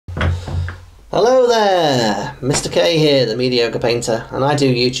Hello there, Mr. K here, the Mediocre Painter, and I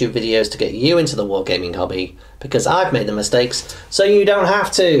do YouTube videos to get you into the wargaming hobby because I've made the mistakes so you don't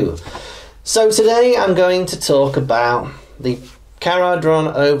have to. So today I'm going to talk about the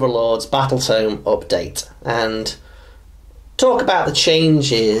Kharadron Overlord's Battletome update and talk about the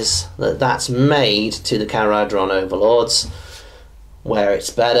changes that's made to the Kharadron Overlords, where it's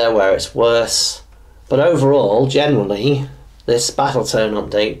better, where it's worse, but overall, generally, this Battletome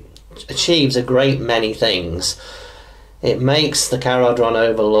update achieves a great many things. It makes the Kharadron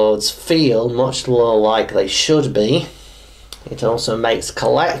Overlords feel much more like they should be. It also makes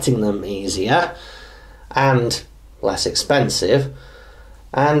collecting them easier and less expensive,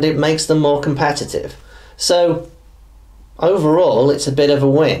 and it makes them more competitive. So overall it's a bit of a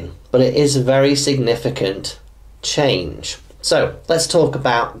win, but it is a very significant change. So let's talk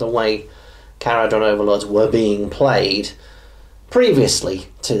about the way Kharadron Overlords were being played previously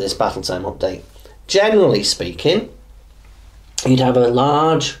to this Battletome update. Generally speaking, you'd have a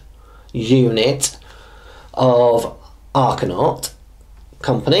large unit of Archanaut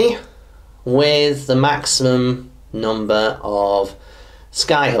company with the maximum number of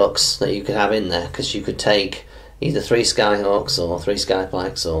skyhooks that you could have in there, because you could take either 3 skyhooks or 3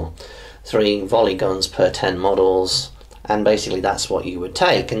 skypikes or 3 volley guns per 10 models, and basically that's what you would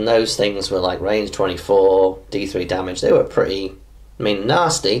take. And those things were like range 24, D3 damage. They were pretty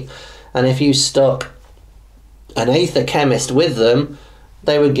nasty, and if you stuck an Aether Chemist with them,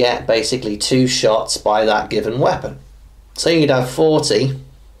 they would get basically 2 shots by that given weapon. So you'd have 40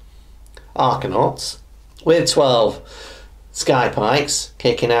 Archanauts with 12 Skypikes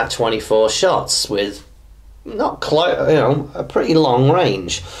kicking out 24 shots with not close, a pretty long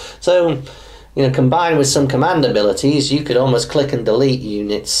range. So, combined with some command abilities, you could almost click and delete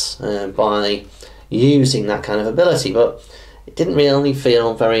units by using that kind of ability, but it didn't really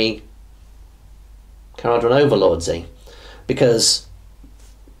feel very Kharadron Overlordsy, because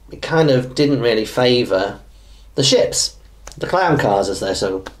it kind of didn't really favour the ships, the clown cars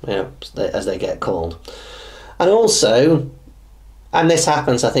as they get called. And also, and this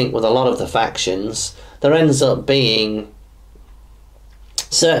happens I think with a lot of the factions, there ends up being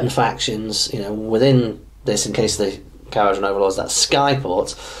certain factions, within this, in case the Kharadron Overlords, that's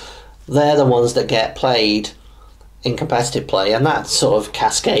Skyports, they're the ones that get played in competitive play, and that sort of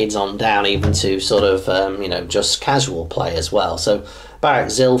cascades on down even to sort of just casual play as well. So Barrack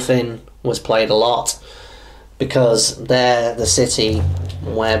Zilfin was played a lot because they're the city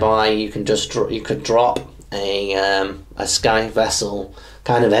whereby you could drop a sky vessel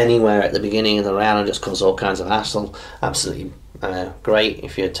kind of anywhere at the beginning of the round and just cause all kinds of hassle. Absolutely great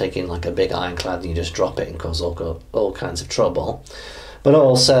if you're taking like a big ironclad and you just drop it and cause all kinds of trouble. But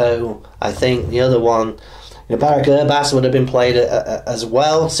also, I think the other one, Barrack Urbas would have been played as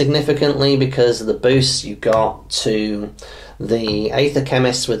well significantly because of the boosts you got to the Aether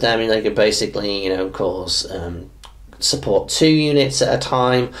Chemists with them. They could basically, cause support 2 units at a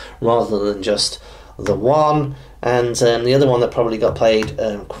time rather than just the one. And the other one that probably got played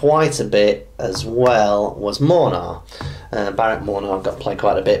quite a bit as well was Mornar. Barrack Mornar got played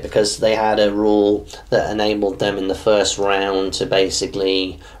quite a bit because they had a rule that enabled them in the first round to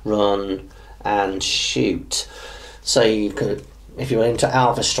basically run and shoot. So you could, if you were into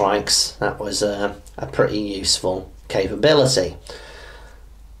alpha strikes, that was a pretty useful capability.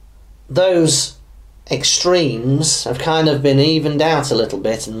 Those extremes have kind of been evened out a little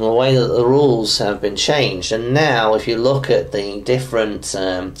bit in the way that the rules have been changed, and now if you look at the different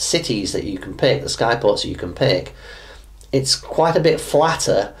cities that you can pick, the skyports that you can pick, it's quite a bit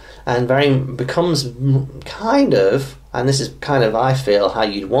flatter and becomes kind of, and this is kind of, I feel, how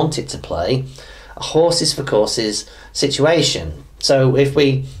you'd want it to play, a horses for courses situation. So if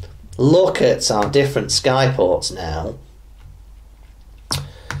we look at our different skyports now,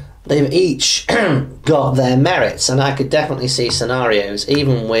 they've each got their merits, and I could definitely see scenarios,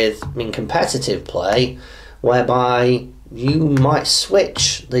 even in competitive play, whereby you might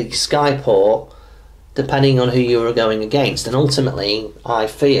switch the skyport depending on who you were going against, and ultimately I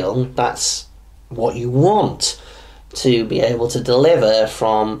feel that's what you want to be able to deliver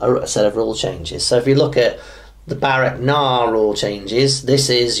from a set of rule changes. So if you look at the Barrack Nar rule changes, this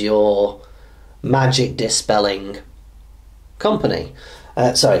is your magic dispelling company.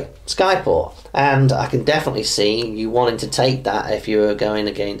 Skyport, and I can definitely see you wanting to take that if you were going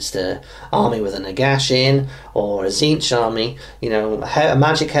against an army with a Nagashin or a Tzeentch army, a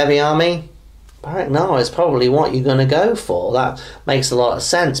magic heavy army. Barrack Nar is probably what you're going to go for. That makes a lot of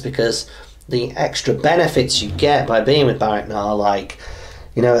sense because the extra benefits you get by being with Barrack Nar, like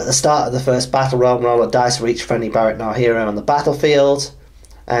You know, at the start of the first battle, roll a dice for each friendly Barrack Nar hero on the battlefield,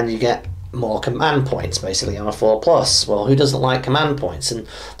 and you get more command points, basically R4 plus. Well, who doesn't like command points? And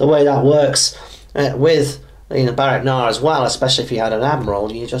the way that works with Barak Nar as well, especially if you had an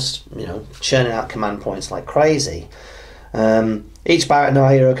admiral, you're just churning out command points like crazy. Each Barak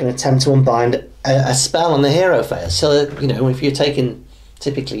Nar hero can attempt to unbind a spell on the hero phase. So if you're taking,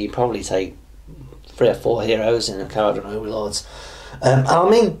 typically you probably take 3 or 4 heroes in a Kharadron Overlord's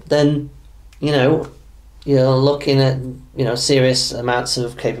army, then you're looking at serious amounts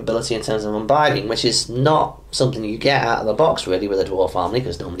of capability in terms of unbinding, which is not something you get out of the box really with a dwarf army,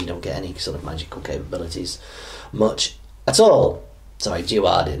 because normally you don't get any sort of magical capabilities much at all. Sorry,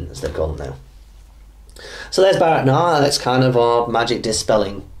 duardin as they call them now. So there's Barak Nar. That's kind of our magic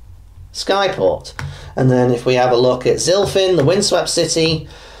dispelling skyport. And then if we have a look at Zilfin, the windswept city,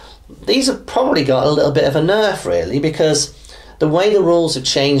 these have probably got a little bit of a nerf really, because the way the rules have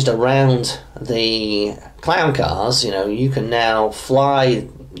changed around the clown cars, you can now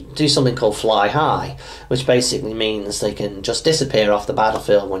do something called fly high, which basically means they can just disappear off the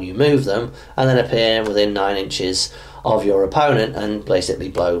battlefield when you move them, and then appear within 9 inches of your opponent and basically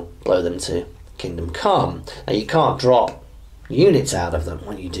blow them to Kingdom Come. Now you can't drop units out of them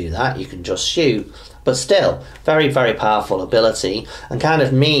when you do that, you can just shoot, but still, very, very powerful ability, and kind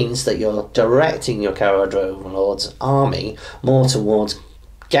of means that you're directing your Kharadron Overlord's army more towards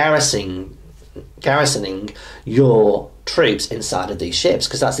garrisoning your troops inside of these ships,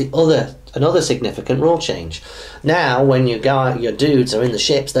 because that's another significant rule change. Now, when your dudes are in the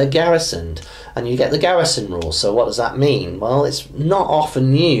ships, they're garrisoned, and you get the garrison rule. So what does that mean? Well, it's not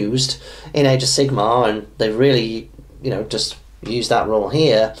often used in Age of Sigmar, and they really, just use that rule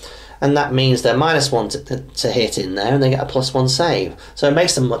here. And that means they're -1 to hit in there, and they get a +1 save. So it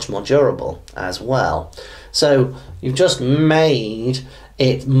makes them much more durable as well. So you've just made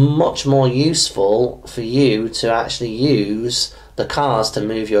it much more useful for you to actually use the cars to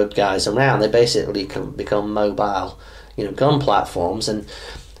move your guys around. They basically can become mobile, gun platforms. And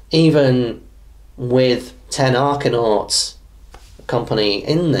even with 10 Arcanauts company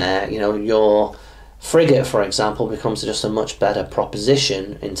in there, your frigate, for example, becomes just a much better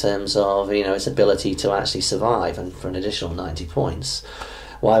proposition in terms of its ability to actually survive, and for an additional 90 points,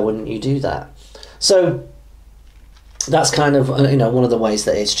 why wouldn't you do that? So that's kind of one of the ways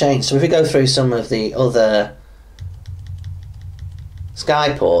that it's changed. So if we go through some of the other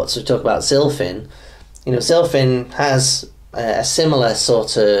skyports, we talk about Zilfin. Zilfin has a similar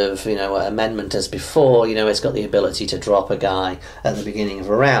sort of amendment as before. It's got the ability to drop a guy at the beginning of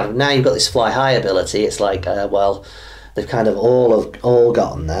a round. Now you've got this fly high ability. It's like well, they've kind of all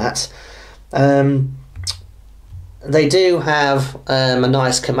gotten that. They do have a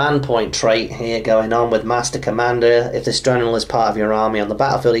nice command point trait here going on with Master Commander. If this general is part of your army on the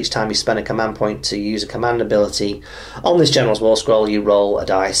battlefield, each time you spend a command point to use a command ability on this general's war scroll, you roll a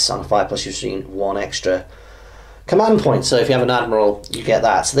dice. On a 5+, you receive 1 extra command point. So if you have an admiral, you get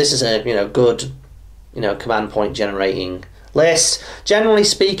that. So this is a good command point generating list. Generally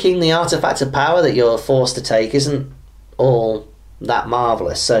speaking, the artifact of power that you're forced to take isn't all that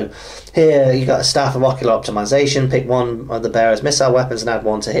marvellous. So here you got a Staff of Ocular Optimization. Pick one of the bearer's missile weapons and add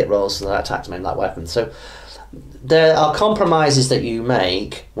 1 to hit rolls so that attacks made that weapon. So there are compromises that you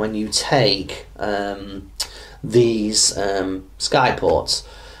make when you take these skyports.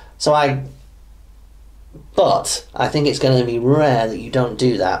 But I think it's going to be rare that you don't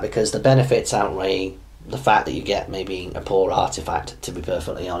do that, because the benefits outweigh the fact that you get maybe a poor artifact, to be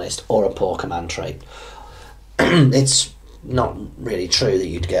perfectly honest, or a poor command trait. It's not really true that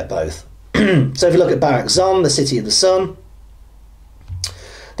you'd get both. So if you look at Barak Zon, the City of the Sun,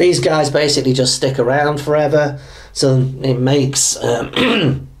 these guys basically just stick around forever. So it makes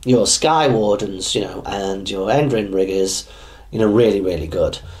your Sky Wardens, and your Endrin Riggers, really, really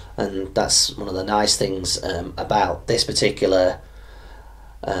good. And that's one of the nice things about this particular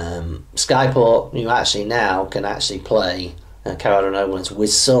skyport. You actually now can actually play Kharadron Overlords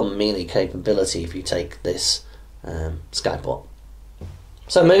with some melee capability if you take this skyport.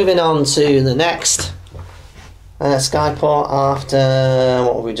 So moving on to the next skyport after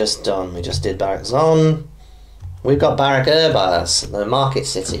what have we just done? We just did Barak Zon. We've got Barak Urbaz, the market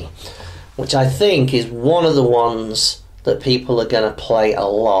city, which I think is one of the ones that people are going to play a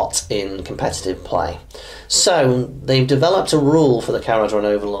lot in competitive play. So they've developed a rule for the Kharadron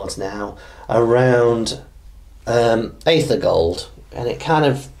Overlords now around Aether Gold, and it kind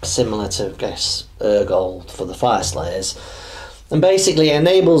of similar to, I guess, Gold for the Fire Slayers, and basically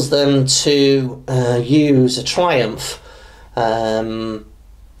enables them to use a Triumph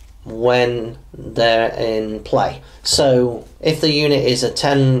when they're in play. So if the unit is a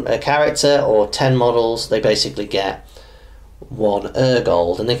 10 character or 10 models, they basically get 1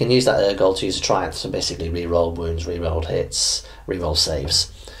 gold, and they can use that gold to use a triumph, so basically reroll wounds, reroll hits, reroll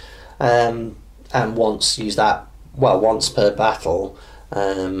saves. And once use that, well, once per battle,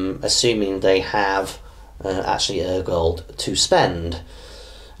 assuming they have actually gold to spend.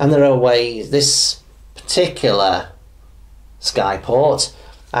 And there are ways, this particular Skyport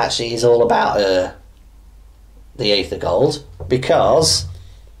actually is all about the Aether Gold, because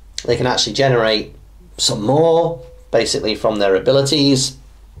they can actually generate some more basically from their abilities,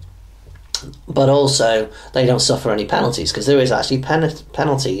 but also they don't suffer any penalties, because there is actually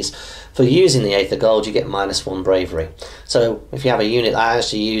penalties for using the Aether Gold. You get -1 bravery. So if you have a unit that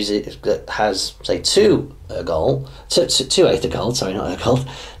actually uses that has, say, 2 gold, two Aether Gold, sorry, not gold,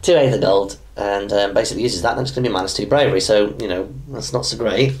 2 Aether Gold, and basically uses that, then it's going to be -2 bravery. So, you know, that's not so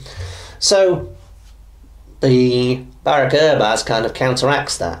great. So the Barrack Urbaz kind of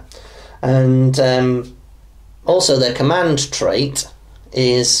counteracts that. And also their command trait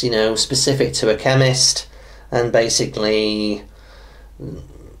is, you know, specific to a chemist, and basically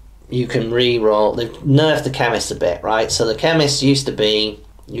you can re-roll. They've nerfed the chemist a bit, right? So the chemist used to be,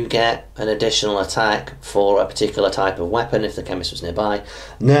 you get an additional attack for a particular type of weapon if the chemist was nearby.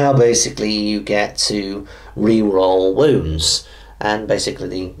 Now basically you get to re-roll wounds, and basically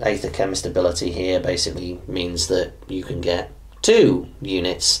the Aether Chemist ability here basically means that you can get 2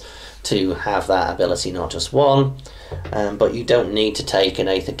 units to have that ability, not just 1. But you don't need to take an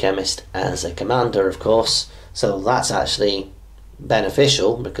Aether Chemist as a commander, of course, so that's actually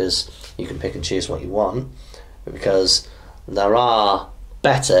beneficial, because you can pick and choose what you want, because there are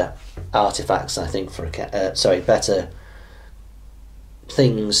better artifacts, I think, for better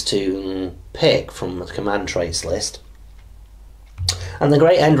things to pick from the command traits list. And the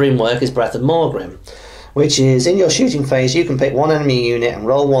great Endrim work is Breath of Morgrim, which is, in your shooting phase, you can pick 1 enemy unit and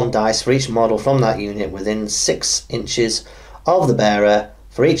roll 1 dice for each model from that unit within 6 inches of the bearer.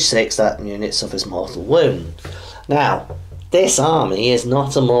 For each 6, that unit suffers mortal wound. Now, this army is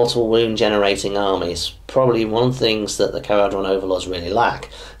not a mortal wound generating army. It's probably one of the things that the Kharadron Overlords really lack.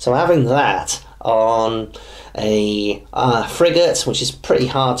 So having that on a frigate, which is pretty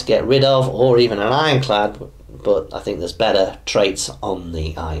hard to get rid of, or even an ironclad, but I think there's better traits on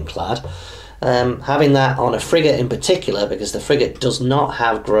the ironclad. Having that on a frigate in particular, because the frigate does not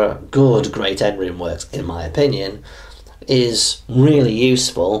have good Great Endrim works, in my opinion, is really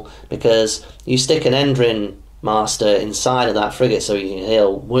useful, because you stick an Endrim Master inside of that frigate so you can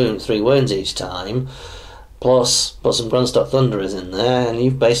heal 3 wounds each time, plus put some Grunstock Thunderers in there, and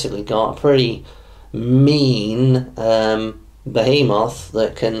you've basically got a pretty mean behemoth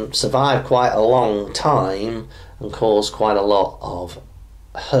that can survive quite a long time and cause quite a lot of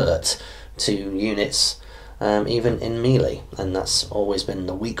hurt to units, even in melee, and that's always been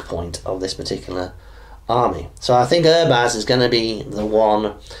the weak point of this particular army. So I think Urbaz is going to be the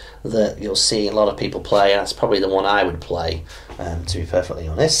one that you'll see a lot of people play. That's probably the one I would play, to be perfectly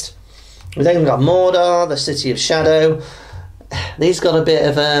honest. We've then got Mordor, the City of Shadow. These got a bit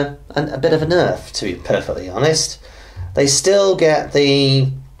of a nerf, to be perfectly honest. They still get the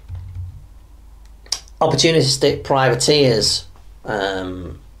opportunistic privateers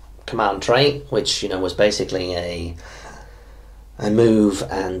command trait, which, you know, was basically a move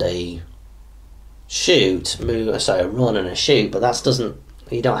and a shoot, a run and a shoot, but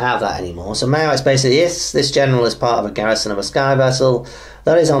you don't have that anymore. So now it's basically, if this general is part of a garrison of a sky vessel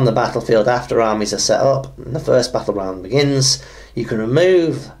that is on the battlefield after armies are set up and the first battle round begins, you can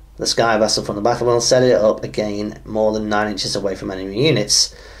remove the sky vessel from the battlefield and set it up again more than 9 inches away from enemy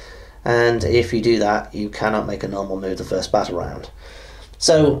units. And if you do that, you cannot make a normal move the first battle round.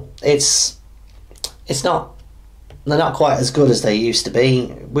 So they're not quite as good as they used to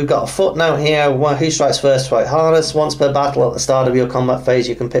be. We've got a footnote here: who strikes first, strike hardest. Once per battle at the start of your combat phase,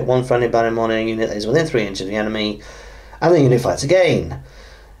 you can pick 1 friendly Baron unit that is within 3 inches of the enemy, and the unit fights again.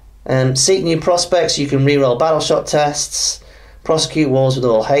 Seek new prospects. You can reroll battle shot tests. Prosecute wars with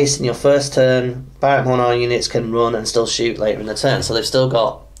all haste in your first turn. Barrack Monarch units can run and still shoot later in the turn, so they've still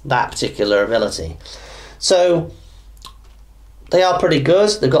got that particular ability. So they are pretty good.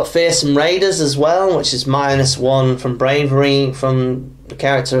 They've got Fearsome Raiders as well, which is -1 from bravery from the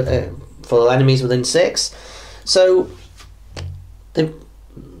character for enemies within 6. So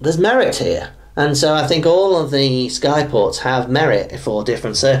there's merit here. And so I think all of the Skyports have merit for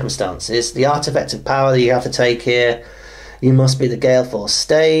different circumstances. The artifact of power that you have to take here, you must be the Gale Force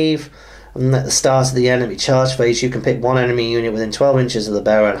Stave. And at the start of the enemy charge phase, you can pick 1 enemy unit within 12 inches of the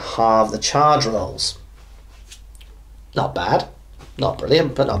bearer and halve the charge rolls. Not bad. Not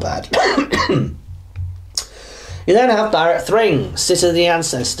brilliant, but not bad. You then have Barrack Thring, City of the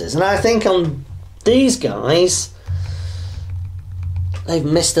Ancestors. And I think on these guys, they've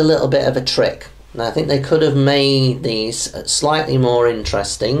missed a little bit of a trick. Now, I think they could have made these slightly more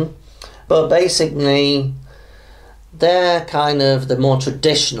interesting, but basically they're kind of the more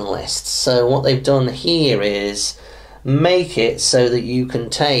traditionalists. So what they've done here is make it so that you can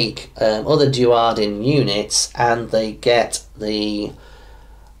take other Duardin units and they get the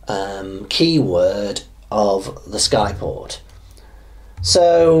keyword of the Skyport.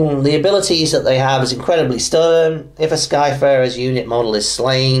 So the abilities that they have is incredibly stubborn. If a Skyfarer's unit model is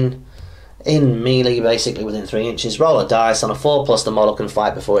slain in melee, basically within 3 inches, roll a dice. On a 4+, the model can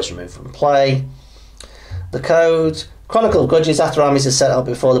fight before it's removed from play. The code: Chronicle of Grudges. After armies are set up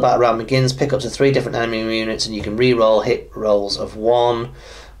before the battle round begins, pick up to 3 different enemy units and you can re-roll hit rolls of 1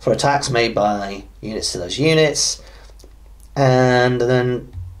 for attacks made by units to those units. And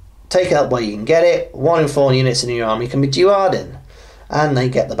then take it up where you can get it. 1 in 4 units in your army can be Duardin, and they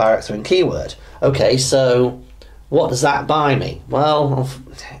get the Battletome keyword. Okay, so what does that buy me? Well,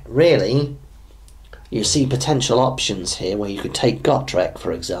 really, you see potential options here where you could take Gotrek,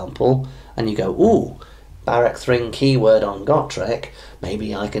 for example, and you go, ooh, Battletome keyword on Gotrek,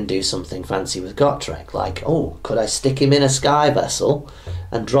 maybe I can do something fancy with Gotrek, like, oh, could I stick him in a sky vessel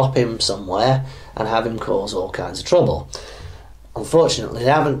and drop him somewhere and have him cause all kinds of trouble? Unfortunately,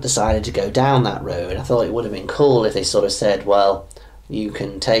 they haven't decided to go down that road. I thought it would have been cool if they sort of said, well, you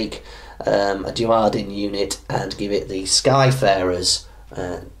can take a Duardin unit and give it the Skyfarer's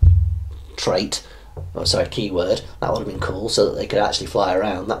trait, oh, sorry, keyword. That would have been cool, so that they could actually fly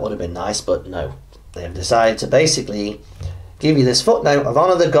around. That would have been nice, but no. They have decided to basically give you this footnote of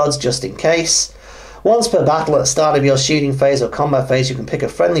honour the gods just in case. Once per battle, at the start of your shooting phase or combat phase, you can pick a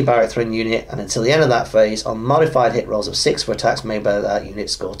friendly Battletome unit, and until the end of that phase, on modified hit rolls of 6 for attacks made by that unit,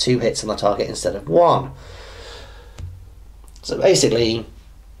 score 2 hits on the target instead of 1. So basically,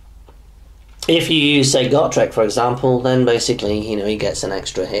 if you use, say, Gotrek, for example, then basically, you know, he gets an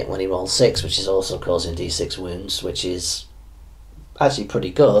extra hit when he rolls 6, which is also causing d6 wounds, which is actually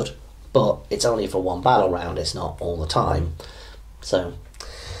pretty good, but it's only for 1 battle round, it's not all the time. So,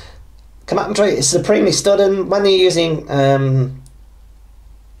 command trait is supremely stubborn. When you're using so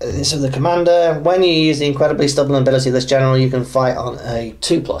the commander, when you use the incredibly stubborn ability of this general, you can fight on a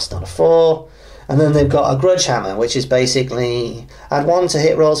 2+, not a 4. And then they've got a Grudge Hammer, which is basically add 1 to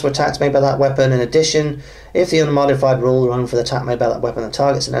hit rolls for attacks made by that weapon. In addition, if the unmodified rule running for the attack made by that weapon that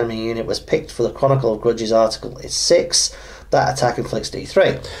targets an enemy unit was picked for the Chronicle of Grudges article is 6, that attack inflicts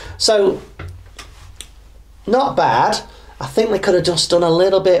d3. So, not bad. I think they could have just done a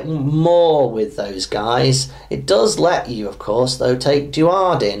little bit more with those guys. It does let you, of course, though, take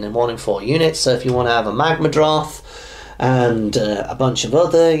Duardin in 1 in 4 units. So if you want to have a Magmadroth and a bunch of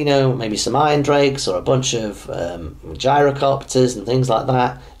other, you know, maybe some Iron Drakes or a bunch of Gyrocopters and things like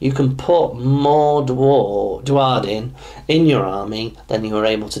that, you can put more Duardin in your army than you were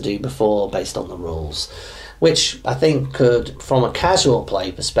able to do before based on the rules, which I think could, from a casual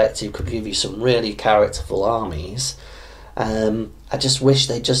play perspective, could give you some really characterful armies. I just wish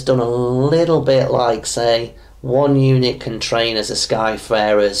they'd just done a little bit like, say, 1 unit can train as a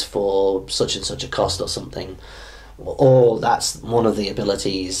Skyfarers for such and such a cost or something. Or that's one of the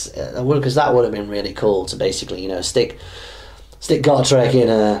abilities, because that would have been really cool to basically, you know, stick Gotrek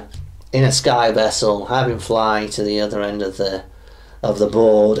in a sky vessel, have him fly to the other end of the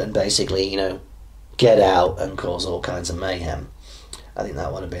board, and basically, you know, get out and cause all kinds of mayhem. I think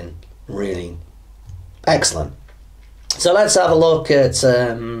that would have been really excellent. So let's have a look at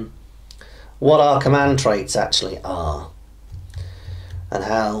what our command traits actually are and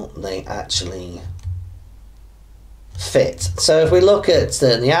how they actually fit. So if we look at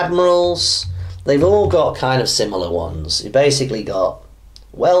the admirals, they've all got kind of similar ones. You basically got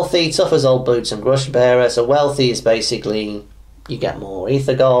wealthy, tough as old boots, and grudge bearer. So wealthy is basically you get more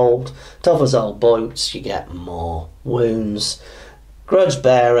ether gold. Tough as old boots, you get more wounds. Grudge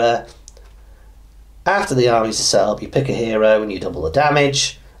bearer, after the armies are set up, you pick a hero and you double the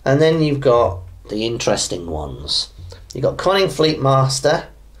damage. And then you've got the interesting ones. You've got Cunning Fleet Master.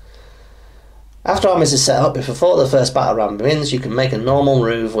 After armies are set up, before the first battle round begins, you can make a normal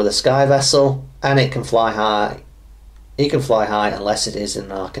move with a sky vessel, and it can fly high. It can fly high unless it is an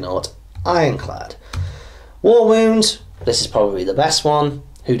Arcanaut Ironclad. War Wound, this is probably the best one.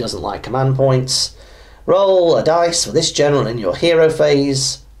 Who doesn't like command points? Roll a dice for this general in your hero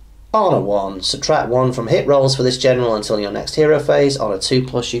phase. On a 1, subtract 1 from hit rolls for this general until your next hero phase. On a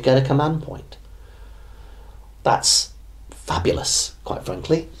 2+, you get a command point. That's fabulous, quite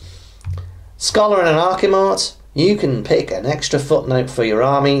frankly. Scholar and an Archimart, you can pick an extra footnote for your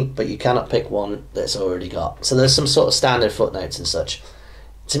army, but you cannot pick one that's already got. So there's some sort of standard footnotes and such.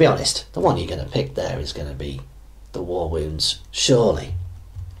 To be honest, the one you're going to pick there is going to be the war wounds, surely.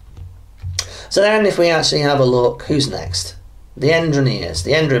 So then if we actually have a look, who's next? The Endrineers,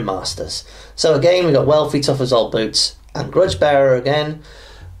 the Endrin Masters. So again, we've got Wealthy, Tough as Old Boots, and Grudgebearer again.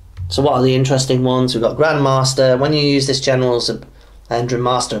 So what are the interesting ones? We've got Grandmaster. When you use this general's Endrin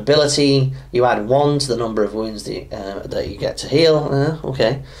Master ability, you add 1 to the number of wounds that you get to heal.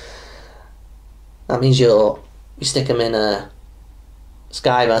 Okay. That means you stick them in a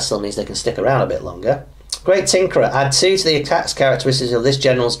Sky Vessel, means they can stick around a bit longer. Great Tinkerer. Add 2 to the attacks characteristics of this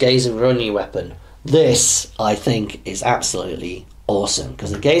general's Gaze of Grunnery weapon. This, I think, is absolutely awesome,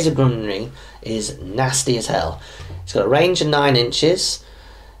 because the Gaze of Grunnery is nasty as hell. It's got a range of 9 inches.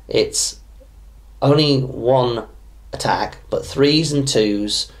 It's only 1 attack, but 3s and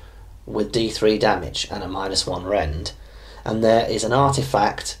 2s with D3 damage and a -1 rend. And there is an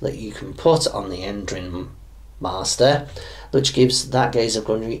artifact that you can put on the Endrin Master, which gives that Gaze of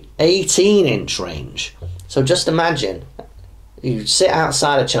Grunnery 18-inch range. So just imagine, you sit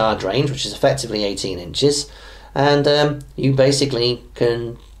outside a charge range, which is effectively 18 inches, and you basically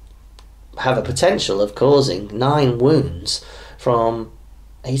can have a potential of causing 9 wounds from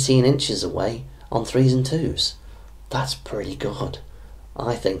 18 inches away on 3s and 2s. That's pretty good.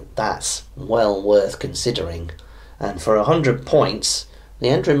 I think that's well worth considering. And for 100 points, the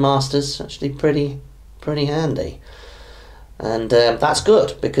Endrin Master's actually pretty handy. And that's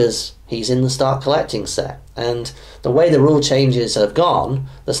good, because he's in the Start Collecting set. And the way the rule changes have gone,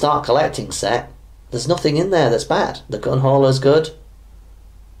 the Start Collecting set, there's nothing in there that's bad. The Gun Hauler's good.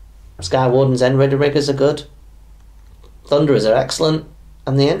 Sky Warden's End Riggers are good. Thunderers are excellent.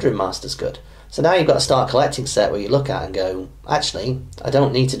 And the Endrin Master's good. So now you've got a Start Collecting set where you look at and go, actually, I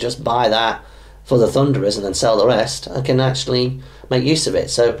don't need to just buy that for the Thunderers and then sell the rest. I can actually make use of it.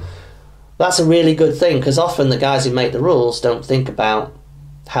 So that's a really good thing, because often the guys who make the rules don't think about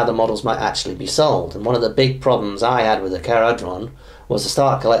how the models might actually be sold. And one of the big problems I had with the Kharadron was the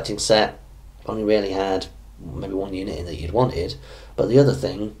Start Collecting set only really had maybe 1 unit in that you'd wanted. But the other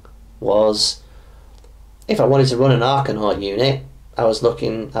thing was, if I wanted to run an Archanaut unit, I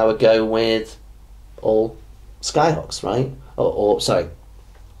would go with all Skyhawks, right? Or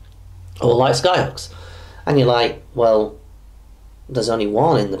light Skyhawks. And you're like, well, there's only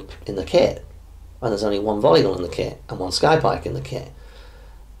 1 in the kit, and there's only 1 Volleygun in the kit, and 1 Skypike in the kit.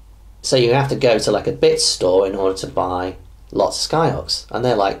 So you have to go to like a bits store in order to buy lots of Skyhawks, and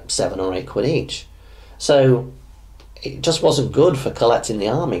they're like 7 or 8 quid each. So it just wasn't good for collecting the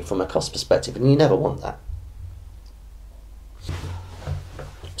army from a cost perspective, and you never want that.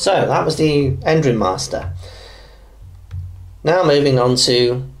 So that was the Endrin Master. Now moving on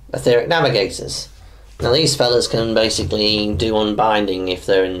to Etheric Navigators. Now these fellas can basically do unbinding if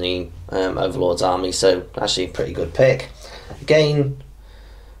they're in the Overlord's army, so actually a pretty good pick. Again,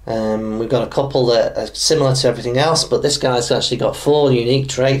 we've got a couple that are similar to everything else, but this guy's actually got 4 unique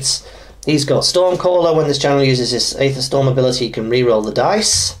traits. He's got Stormcaller. When this channel uses his Aether Storm ability, he can re-roll the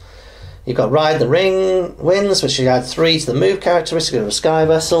dice. You've got Ride the Ring Winds, which you add 3 to the move characteristic of a Sky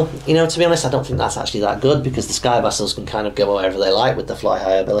Vessel. You know, to be honest, I don't think that's actually that good, because the Sky Vessels can kind of go wherever they like with the Fly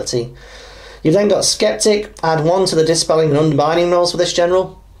High ability. You've then got Skeptic. Add 1 to the Dispelling and Unbinding rolls for this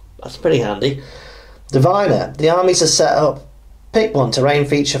general. That's pretty handy. Diviner. The armies are set up. Pick 1 terrain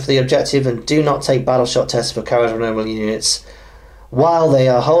feature for the objective and do not take battle shot tests for Kharadron units while they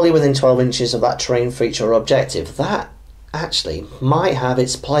are wholly within 12 inches of that terrain feature or objective. That actually might have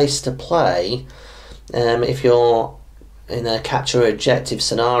its place to play if you're in a capture objective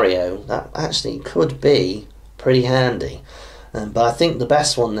scenario. That actually could be pretty handy. But I think the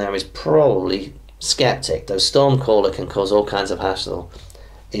best one there is probably Skeptic. Though Stormcaller can cause all kinds of hassle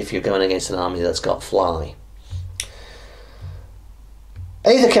if you're going against an army that's got Fly.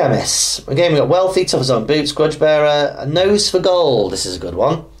 Aether Chemists. Again, we've got Wealthy, Tough as Old Boots, Grudgebearer, a Nose for Gold. This is a good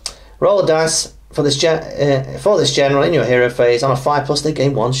one. Roll a dice for this general in your hero phase. On a 5+, they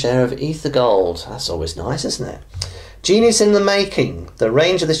gain 1 share of Aether Gold. That's always nice, isn't it? Genius in the Making. The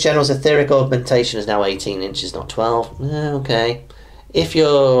range of this general's etheric augmentation is now 18 inches, not 12. Okay. If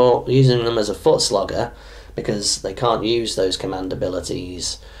you're using them as a foot slogger, because they can't use those command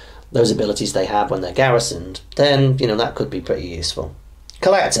abilities, those abilities they have when they're garrisoned, then, you know, that could be pretty useful.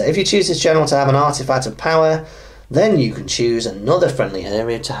 Collector. If you choose this general to have an artifact of power, then you can choose another friendly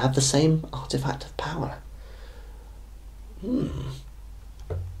area to have the same artifact of power.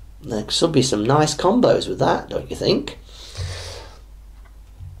 There should be some nice combos with that, don't you think?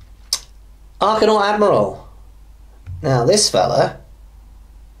 Archanaut Admiral. Now this fella,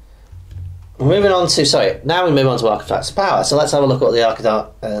 now we move on to artifacts of power. So let's have a look at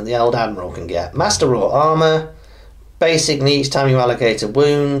what the old Admiral can get. Master Raw Armour. Basically, each time you allocate a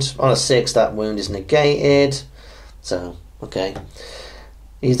wound, on a 6 that wound is negated. So, okay.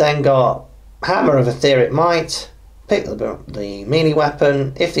 You've then got Hammer of Etheric Might. Pick the melee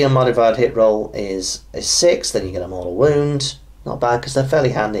weapon. If the unmodified hit roll is 6, then you get a mortal wound. Not bad, because they're fairly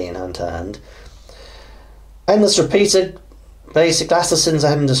handy in hand-to-hand. Endless Repeater. Basic Assassin's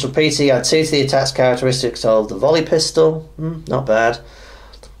Endless Repeater. You add 2 to the attack's characteristics of the volley pistol. Not bad.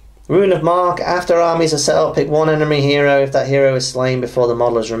 Rune of Mark. After armies are set up, pick one enemy hero. If that hero is slain before the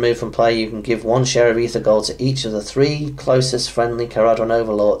model is removed from play, you can give 1 share of ether gold to each of the 3 closest friendly Kharadron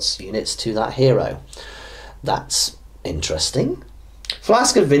Overlords units to that hero. That's interesting.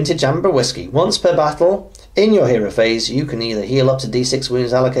 Flask of Vintage Amber Whiskey. Once per battle, in your hero phase, you can either heal up to d6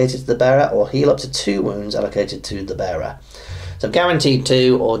 wounds allocated to the bearer or heal up to 2 wounds allocated to the bearer. So guaranteed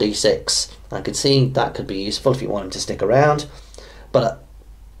 2 or d6. I could see that could be useful if you want him to stick around. But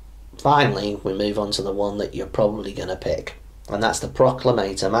finally, we move on to the one that you're probably going to pick. And that's the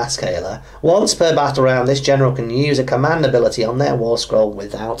Proclamator Masscaler. Once per battle round, this general can use a command ability on their war scroll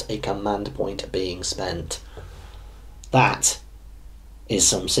without a command point being spent. That is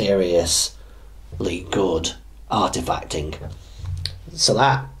some seriously good artifacting. So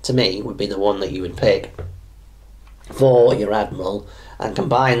that, to me, would be the one that you would pick for your Admiral, and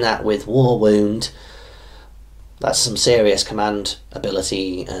combine that with War Wound. That's some serious command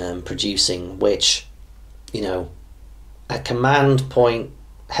ability producing, which, you know, a command point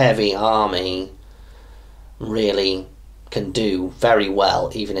heavy army really can do very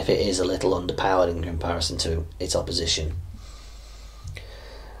well, even if it is a little underpowered in comparison to its opposition.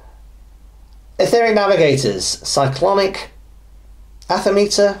 Etheric Navigators. Cyclonic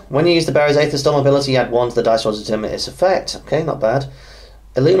Athermeter. When you use the bearer's Aether Storm ability, you add 1 to the dice roll to determine its effect. Okay, not bad.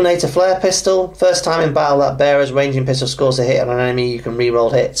 Illuminator Flare Pistol. First time in battle that bearer's ranging pistol scores a hit on an enemy, you can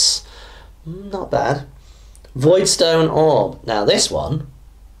reroll hits. Not bad. Voidstone Orb. Now this one,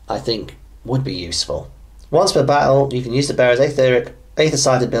 I think, would be useful. Once per battle, you can use the bearer's Aether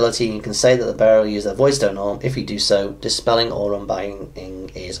Sight ability, and you can say that the bearer will use their Voidstone Orb. If you do so, dispelling or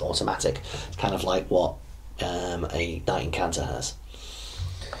unbinding is automatic. It's kind of like what a Knight Incanter has.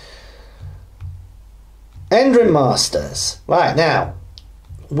 Endrin Masters. Right, now,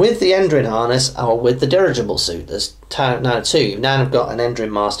 with the Endrin harness, or with the dirigible suit, there's now 2. You've now got an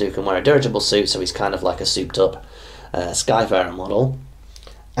Endrin Master who can wear a dirigible suit, so he's kind of like a souped up Skyfarer model.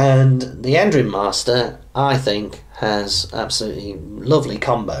 And the Endrin Master, I think, has absolutely lovely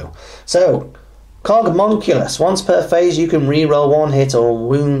combo. So, Cogmonculus. Once per phase, you can reroll 1 hit or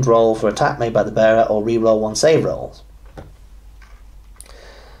wound roll for attack made by the bearer, or reroll 1 save roll.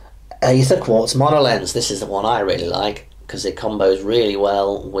 Aether Quartz Monolens. This is the one I really like, because it combos really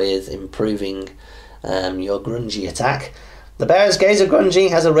well with improving your grungy attack. The bearer's Gaze of Grungy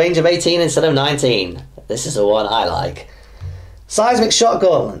has a range of 18 instead of 19. This is the one I like. Seismic Shot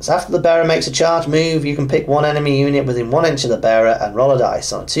Gauntlets. After the bearer makes a charge move, you can pick 1 enemy unit within 1 inch of the bearer and roll a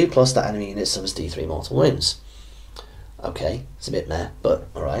dice. On a 2+, that enemy unit suffers d3 mortal wounds. Okay, it's a bit meh, but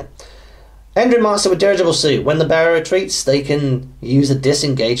alright. Endrin Master with dirigible suit. When the bearer retreats, they can use the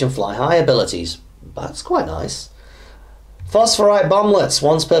disengage and fly high abilities. That's quite nice. Phosphorite Bomblets.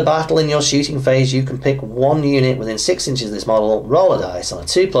 Once per battle in your shooting phase, you can pick 1 unit within 6 inches of this model, roll a dice. On a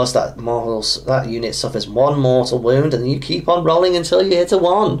 2+, that unit suffers 1 mortal wound, and you keep on rolling until you hit a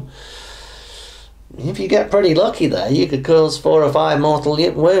 1. If you get pretty lucky there, you could cause 4 or 5 mortal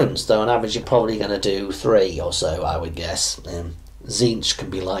wounds, though on average you're probably going to do 3 or so, I would guess. Zinch can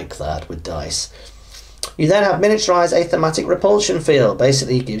be like that with dice. You then have miniaturized Athematic Repulsion Field.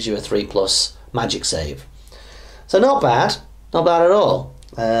 Basically it gives you a 3+ magic save. So not bad at all.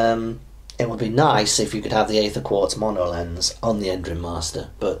 It would be nice if you could have the Aether Quartz Monolens on the Endrin Master,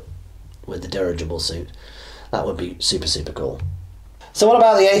 but with the dirigible suit. That would be super, super cool. So what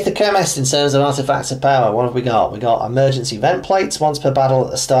about the Aether Chemist in terms of artifacts of power? What have we got? We got emergency vent plates. Once per battle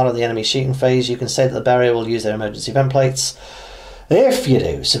at the start of the enemy shooting phase, you can say that the barrier will use their emergency vent plates. If you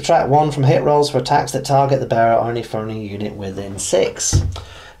do, subtract 1 from hit rolls for attacks that target the bearer only for any unit within 6.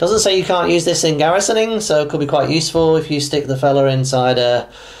 Doesn't say you can't use this in garrisoning, so it could be quite useful if you stick the fella inside an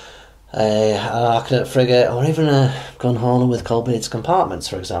Arcanate frigate, or even a gun hauler with Colbeard's compartments,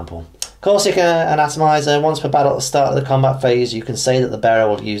 for example. Corsic Anatomizer. Once per battle at the start of the combat phase, you can say that the bearer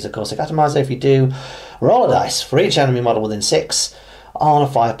will use the Corsic Atomizer. If you do, roll a dice. For each enemy model within 6, on a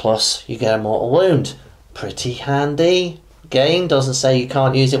 5+, you get a mortal wound. Pretty handy. Again, doesn't say you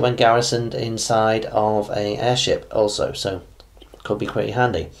can't use it when garrisoned inside of an airship also, so could be pretty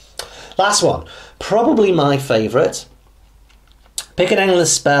handy. Last one, probably my favourite. Pick an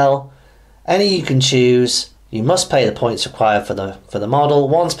endless spell, any you can choose. You must pay the points required for the model.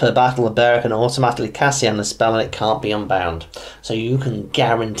 Once per battle, the bearer can automatically cast the endless spell and it can't be unbound. So you can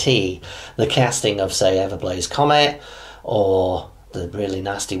guarantee the casting of, say, Everblaze Comet, or the really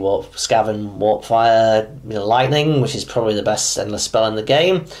nasty Scaven Warpfire Lightning, which is probably the best endless spell in the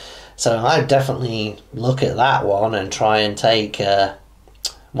game. So I'd definitely look at that one and try and take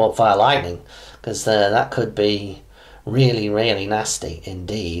Warpfire Lightning, because that could be really, really nasty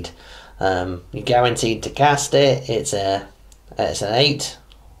indeed. You're guaranteed to cast it. It's an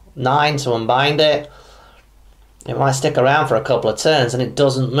 8/9 to unbind it. It might stick around for a couple of turns and it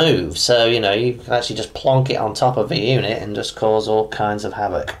doesn't move, so you can actually just plonk it on top of a unit and just cause all kinds of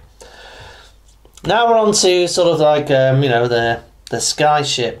havoc. Now we're on to sort of like the sky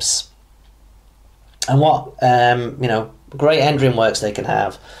ships and what great Endrin works they can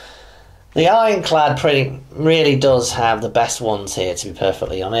have. The Ironclad really does have the best ones here, to be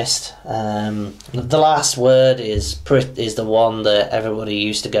perfectly honest. The Last Word is the one that everybody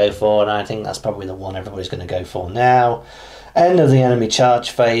used to go for, and I think that's probably the one everybody's going to go for now. End of the enemy charge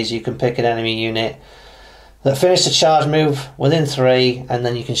phase, you can pick an enemy unit that finished a charge move within 3, and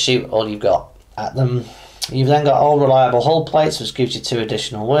then you can shoot all you've got at them. You've then got all reliable hull plates, which gives you 2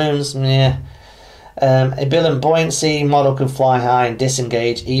 additional wounds. Yeah. Ebullient buoyancy, model can fly high and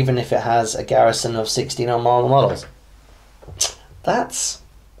disengage even if it has a garrison of 16 or more models.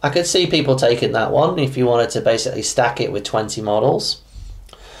 I could see people taking that one if you wanted to basically stack it with 20 models.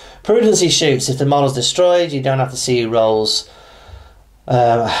 Prudency shoots, if the model's destroyed, you don't have to see who rolls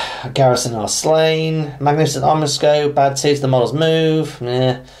garrison or slain. Magnificent Omniscope, bad 2 to the model's move.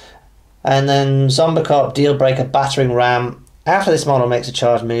 Yeah. And then Zombicorp, deal breaker, battering ram. After this model makes a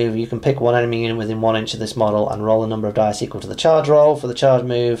charge move, you can pick one enemy unit within 1 inch of this model and roll a number of dice equal to the charge roll for the charge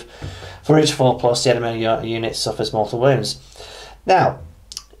move. For each 4+, the enemy unit suffers mortal wounds. Now,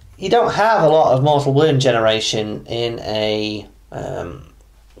 you don't have a lot of mortal wound generation in a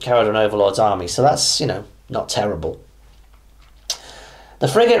Kharadron Overlord's army, so that's, not terrible. The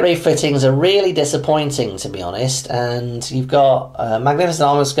frigate refittings are really disappointing, to be honest, and you've got Magnificent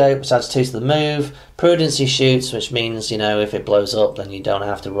Omniscope, which adds 2 to the move, Prudency shoots, which means, if it blows up, then you don't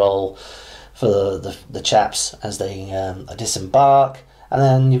have to roll for the chaps as they disembark, and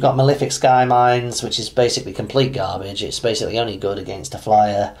then you've got Malefic Sky Mines, which is basically complete garbage. It's basically only good against a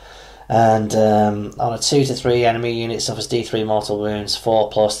flyer, and on a 2 to 3, enemy unit suffers D3 mortal wounds,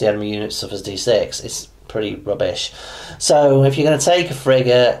 4+, the enemy unit suffers D6. It's pretty rubbish. So if you're going to take a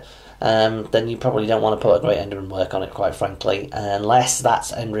frigate, then you probably don't want to put a great Endrin work on it, quite frankly, unless that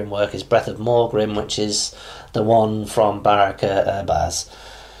Endrin work is Breath of Morgrim, which is the one from Baraka Baz.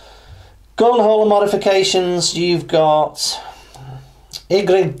 Gunhauler modifications, you've got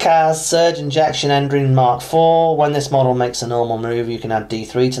Igrid Kaz Surge Injection Endrin Mark IV. When this model makes a normal move, you can add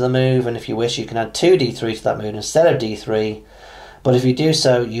D3 to the move, and if you wish, you can add 2 D3 to that move instead of D3. But if you do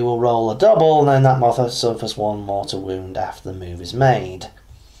so, you will roll a double, and then that model suffers 1 mortal wound after the move is made.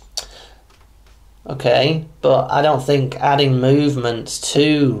 Okay, but I don't think adding movement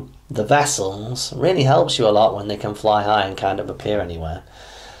to the vessels really helps you a lot when they can fly high and kind of appear anywhere.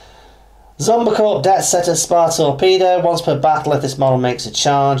 Zombicorp Death Setter Spar Torpedo. Once per battle, if this model makes a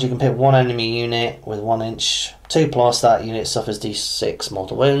charge, you can pick one enemy unit with 1 inch. 2+, that unit suffers D6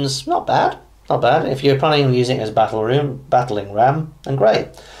 mortal wounds. Not bad. Not bad. If you're planning on using it as battling ram, then great.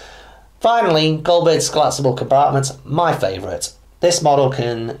 Finally, Goldbeard's collapsible compartments, my favourite. This model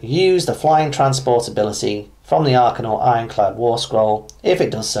can use the flying transport ability from the Arcanaut Ironclad War Scroll. If it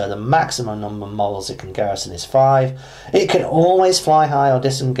does so, the maximum number of models it can garrison is 5. It can always fly high or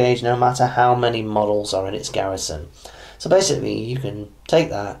disengage no matter how many models are in its garrison. So basically, you can take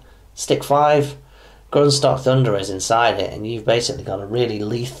that, stick 5 Gunstock Thunderers inside it, and you've basically got a really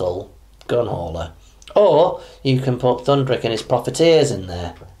lethal gun hauler. Or you can put Thundrick and his Profiteers in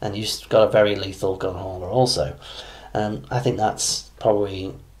there, and you've got a very lethal gun hauler also. I think that's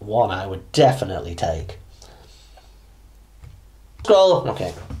probably one I would definitely take. Scroll,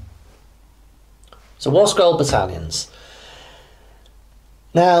 okay. So War Scroll battalions.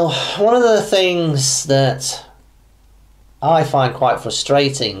 Now, one of the things that I find quite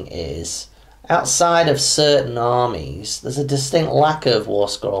frustrating is, outside of certain armies, there's a distinct lack of War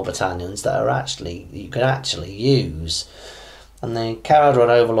Scroll battalions that are you can actually use. And the Kharadron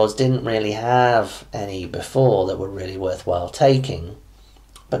Overlords didn't really have any before that were really worthwhile taking.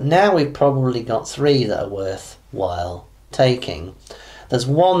 But now we've probably got 3 that are worthwhile taking. There's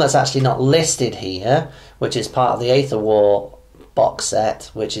one that's actually not listed here, which is part of the Aether War box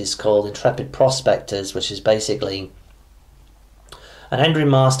set, which is called Intrepid Prospectors, which is basically an Endrin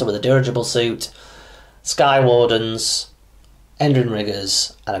Master with a dirigible suit, Sky Wardens, Endrin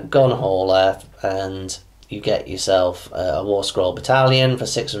Riggers, and a gun hauler, and you get yourself a War Scroll Battalion for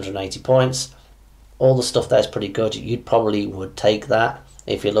 680 points. All the stuff there's pretty good. You'd probably would take that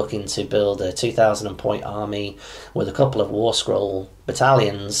if you're looking to build a 2,000 point army with a couple of War Scroll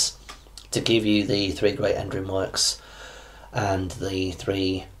Battalions to give you the 3 Great Endrin Works and the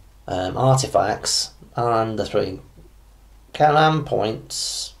 3 artifacts and the 3 command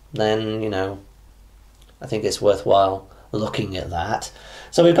points. Then, you know, I think it's worthwhile looking at that.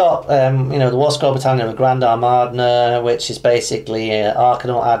 So we've got, you know, the War Scroll Battalion of a Grand Armada, which is basically an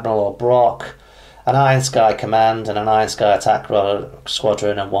Archanaut, Admiral or Brock, an Iron Sky Command and an Iron Sky Attack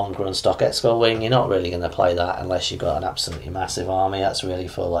Squadron and 1 Grundstock X-Gull Wing. You're not really going to play that unless you've got an absolutely massive army. That's really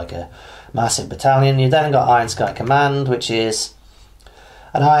for like a massive battalion. You've then got Iron Sky Command, which is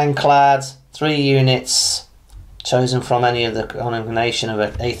an Ironclad, 3 units, chosen from any of the combination of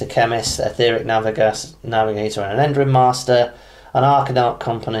an Aether Chemist, Etheric Navigator and an Endrin Master, an Archanaut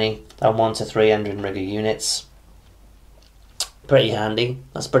Company and 1 to 3 Endrin Rigger units. Pretty handy.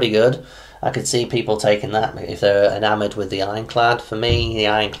 That's pretty good. I could see people taking that if they're enamoured with the Ironclad. For me, the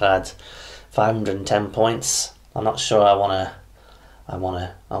Ironclad, 510 points. I'm not sure I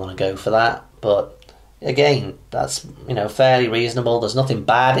wanna go for that, but again, that's, you know, fairly reasonable. There's nothing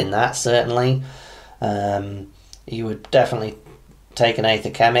bad in that, certainly. You would definitely take an Aether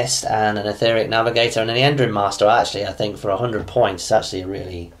Chemist and an Etheric Navigator and an Endrin Master. Actually, I think for 100 points, it's actually a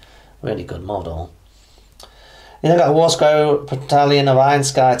really, really good model. You've got a War Scroll Battalion of Iron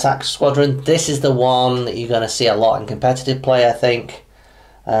Sky Attack Squadron. This is the one that you're going to see a lot in competitive play, I think.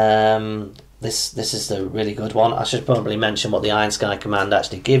 This is the really good one. I should probably mention what the Iron Sky Command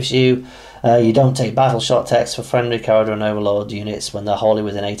actually gives you. You don't take battle shot text for friendly Kharadron Overlord units when they're wholly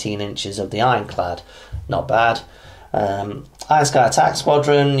within 18 inches of the Ironclad. Not bad. Iron Sky Attack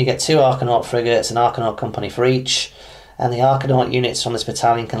Squadron, you get 2 Archanaut frigates, an Archanaut Company for each, and the Archanaut units from this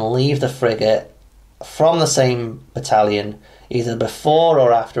battalion can leave the frigate from the same battalion either before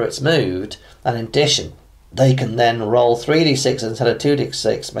or after it's moved, and in addition they can then roll 3d6 instead of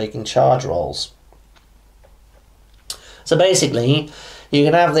 2d6, making charge rolls. So basically you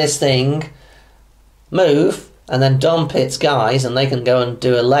can have this thing move and then dump its guys, and they can go and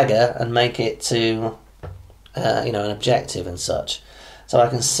do a legger and make it to you know, an objective and such. So I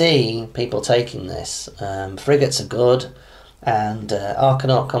can see people taking this. Frigates are good, and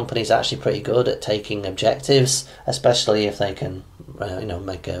Archanaut Company is actually pretty good at taking objectives, especially if they can you know,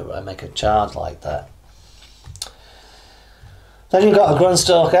 make a charge like that. Then you've got a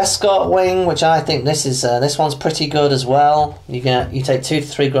Grundstock Escort Wing, which I think this one's pretty good as well. You take 2 to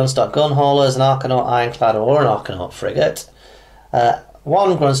 3 Grundstock Gun Haulers, an Archanaut Ironclad or an Archanaut Frigate,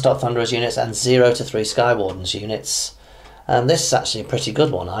 1 Grundstock Thunderers units and 0 to 3 Skywardens units. This is actually a pretty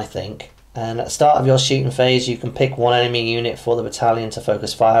good one, I think. And at the start of your shooting phase, you can pick 1 enemy unit for the battalion to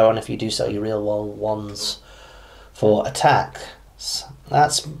focus fire on. If you do so, you reroll ones for attack.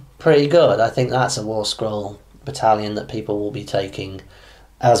 That's pretty good. I think that's a War Scroll battalion that people will be taking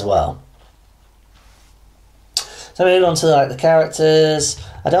as well. So moving on to like the characters.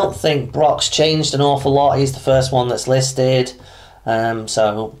 I don't think Brock's changed an awful lot. He's the first one that's listed.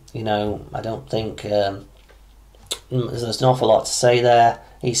 So, you know, I don't think there's an awful lot to say there.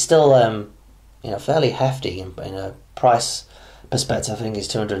 He's still, you know, fairly hefty in a price perspective. I think he's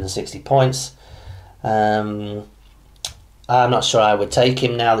 260 points. I'm not sure I would take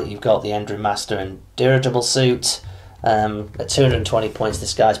him now that you've got the Endrin Master and Dirigible Suit. At 220 points,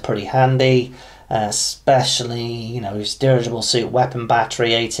 this guy's pretty handy. Especially, you know, his Dirigible Suit, Weapon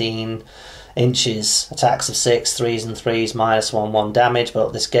Battery, 18 inches, attacks of 6, 3s and 3s, -1 damage.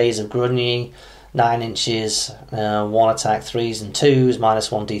 But this Gaze of Grunyi, 9 inches, 1 attack, 3s and 2s,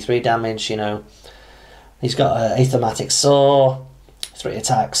 -1 d3 damage. You know, he's got a Aethematic Saw, 3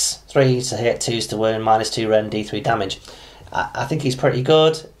 attacks, 3 to hit, 2s to wound, -2 ren, d3 damage. I think he's pretty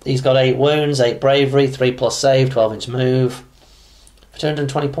good. He's got 8 wounds, 8 bravery, 3+ save, 12-inch move. For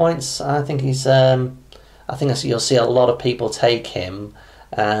 220 points, I think he's. I think you'll see a lot of people take him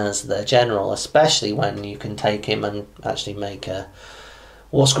as their general, especially when you can take him and actually make a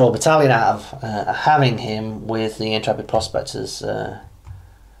War Scroll Battalion out of having him with the Intrepid Prospectors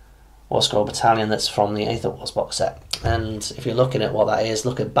War Scroll Battalion that's from the Aether Wars box set. And if you're looking at what that is,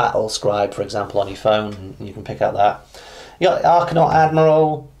 look at Battle Scribe, for example, on your phone, and you can pick out that. You got the Archanaut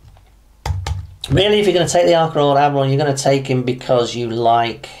Admiral. Really, if you're going to take the Archanaut Admiral, you're going to take him because you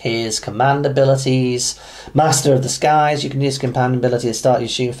like his command abilities. Master of the Skies, you can use command ability to start your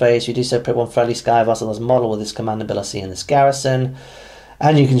shooting phase. You do so, put 1 friendly Sky Vessel as a model with his command ability in this garrison.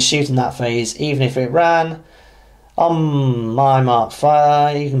 And you can shoot in that phase, even if it ran. On my mark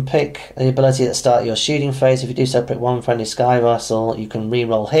fire, you can pick the ability at the start of your shooting phase. If you do so, pick 1 friendly Sky Vessel. You can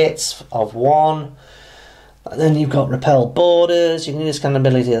reroll hits of 1. And then you've got repel borders. You can use this kind of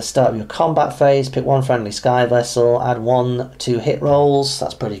ability at the start of your combat phase. Pick one friendly sky vessel, add 1 to hit rolls.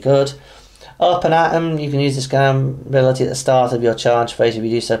 That's pretty good. Up and atom, you can use this kind of ability at the start of your charge phase. If you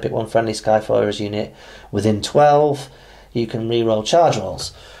do so, pick one friendly Skyflyer's unit within 12. You can re-roll charge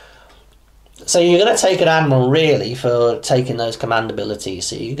rolls. So you're going to take an Admiral really for taking those command abilities.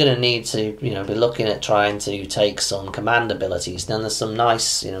 So you're going to need to, be looking at trying to take some command abilities. Then there's some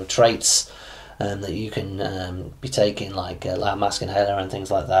nice, traits that you can be taking, like Landmask Inhaler and things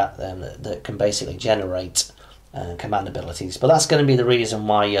like that, that can basically generate command abilities. But that's going to be the reason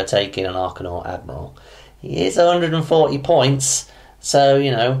why you're taking an Arcanaut Admiral. He is 140 points, so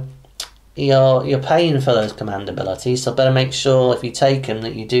you're paying for those command abilities. So better make sure if you take them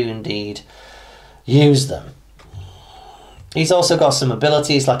that you do indeed use them. He's also got some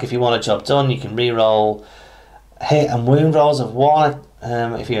abilities, like if you want a job done, you can re-roll hit and wound rolls of 1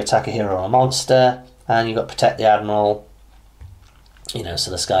 if you attack a hero or a monster, and you've got Protect the Admiral. So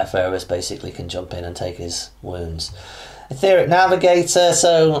the Skyfarers basically can jump in and take his wounds. Etheric Navigator,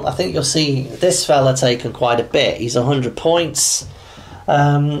 so I think you'll see this fella taken quite a bit. He's 100 points.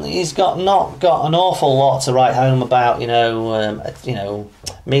 He's not got an awful lot to write home about,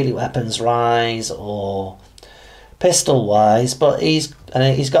 melee weapons rise or pistol wise, but he's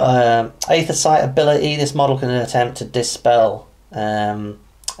got a Aether Sight ability. This model can attempt to dispel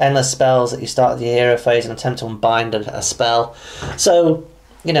endless spells at you start the hero phase and attempt to unbind a spell. So,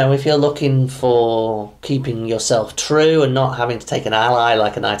 if you're looking for keeping yourself true and not having to take an ally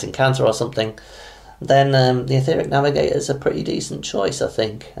like a Knight Incanter or something, then the Etheric Navigator is a pretty decent choice, I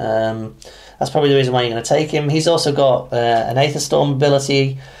think. That's probably the reason why you're going to take him. He's also got an Aether Storm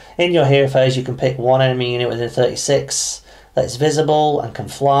ability. In your hero phase, you can pick one enemy unit within 36 that is visible and can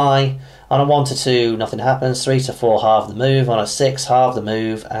fly. On a 1 to 2, nothing happens. 3 to 4, halve the move. On a 6, halve the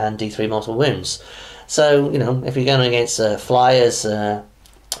move and D3 mortal wounds. So, if you're going against a flyer's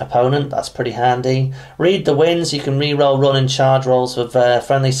opponent, that's pretty handy. Read the winds. You can re-roll run and charge rolls with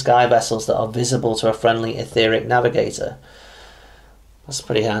friendly sky vessels that are visible to a friendly Etheric Navigator. That's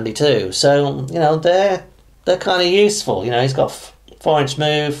pretty handy too. So, they're kind of useful. He's got 4-inch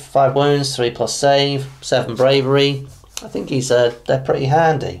move, 5 wounds, 3+ save, 7 bravery. I think they're pretty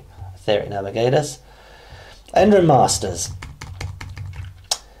handy, Etheric Navigators. Endrin Masters.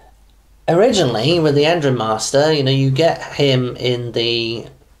 Originally, with the Endrin Master, you get him in the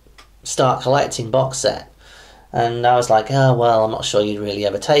Start Collecting box set. And I was like, oh, well, I'm not sure you'd really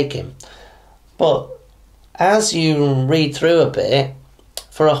ever take him. But as you read through a bit,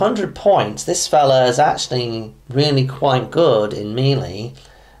 for 100 points, this fella is actually really quite good in melee.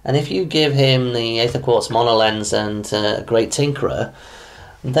 And if you give him the Aether Quartz Monolens and Great Tinkerer,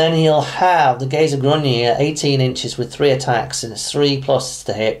 then he'll have the Gaze of Grunnier, 18 inches with 3 attacks, and it's 3+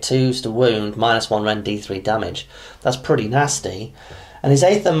 to hit, 2s to wound, -1 rend D3 damage. That's pretty nasty. And his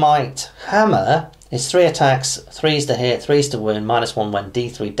Aether Might Hammer is 3 attacks, 3s to hit, 3s to wound, -1 rend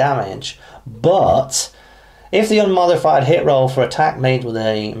D3 damage. But if the unmodified hit roll for attack made with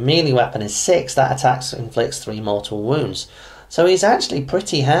a melee weapon is 6, that attack inflicts 3 mortal wounds. So he's actually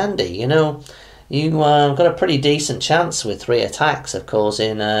pretty handy. You've got a pretty decent chance with 3 attacks of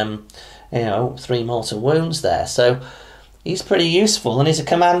causing 3 mortal wounds there. So he's pretty useful, and he's a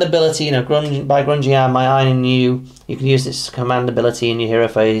command ability. By grunging out my iron, you can use this command ability in your hero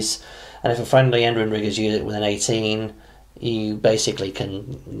phase, and if a friendly Endrin Riggers use it with an 18, you basically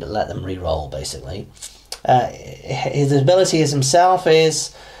can let them re-roll. Basically, his ability himself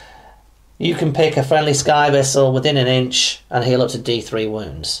is you can pick a friendly sky vessel within an inch and heal up to D3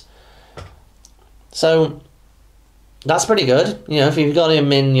 wounds. So that's pretty good. If you've got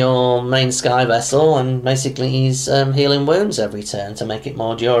him in your main sky vessel, and basically he's healing wounds every turn to make it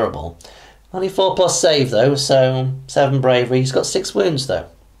more durable. Only 4+ save though, so 7 bravery. He's got 6 wounds though.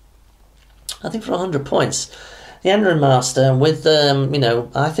 I think for 100 points, the Endrin Master with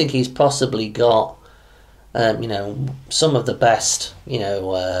I think he's possibly got some of the best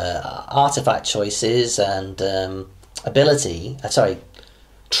artifact choices and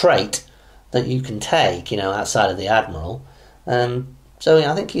trait that you can take, outside of the Admiral. So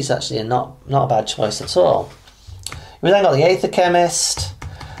I think he's actually not a bad choice at all. We've then got the Aether Chemist.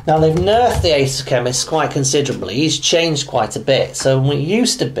 Now they've nerfed the Aether Chemist quite considerably. He's changed quite a bit. So it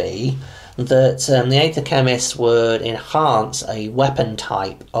used to be that the Aether Chemist would enhance a weapon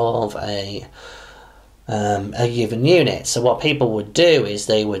type of a given unit. So what people would do is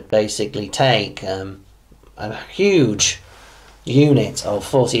they would basically take a huge unit of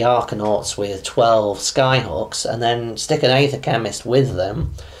 40 Arcanauts with 12 Skyhawks and then stick an Aether Chemist with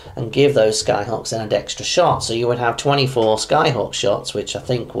them, and give those skyhooks an extra shot. So you would have 24 skyhook shots, which I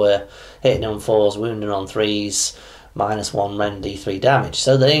think were hitting on 4s, wounding on 3s, -1 rend D3 damage.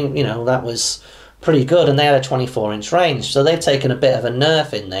 So they, you know, that was pretty good, and they had a 24-inch range. So they've taken a bit of a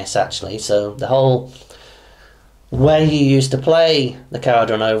nerf in this, actually. So the whole way you used to play the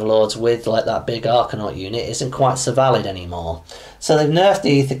Kharadron Overlords with like that big Arcanaut unit isn't quite so valid anymore. So they've nerfed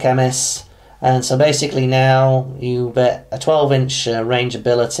the Ether Chemists, and so basically now you get a 12-inch range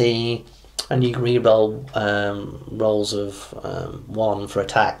ability, and you can re-roll rolls of 1 for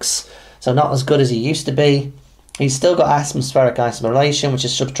attacks. So not as good as he used to be. He's still got Atmospheric Isolation, which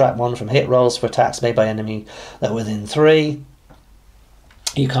is subtract 1 from hit rolls for attacks made by enemy that are within 3.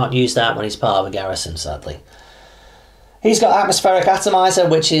 You can't use that when he's part of a garrison, sadly. He's got Atmospheric Atomizer,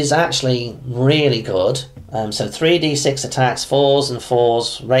 which is actually really good. So 3d6 attacks, 4s and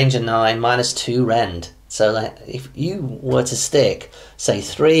 4s, range of 9, -2 rend. So that if you were to stick, say,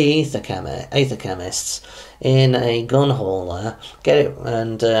 3 Ether Chemists in a gun hauler, get it,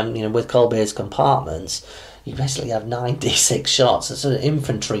 and you know, with Coldbeard's compartments, you basically have 9d6 shots. It's an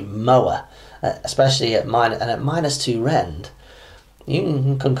infantry mower, especially at -2 rend.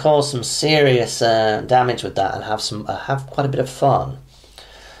 You can cause some serious damage with that and have quite a bit of fun.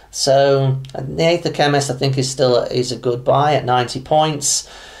 So the Aether Chemist, I think, is a good buy at 90 points,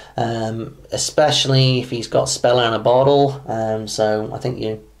 especially if he's got Speller in a bottle. So I think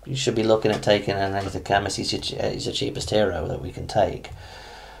you should be looking at taking an Aether Chemist. He's the cheapest hero that we can take.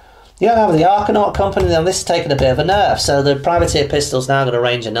 You don't have the Arcanaut Company, then this has taken a bit of a nerf. So the Privateer Pistol's now got a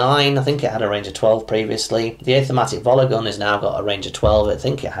range of 9. I think it had a range of 12 previously. The Aethermatic Volley Gun has now got a range of 12. I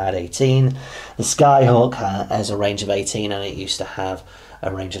think it had 18. The Skyhook has a range of 18, and it used to have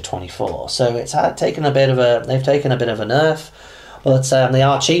a range of 24. So it's taken a bit of a nerf, but they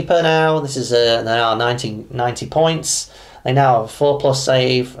are cheaper now. This is they are 90 points. They now have a 4+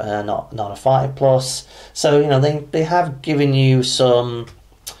 save, not a 5+. So you know they have given you some.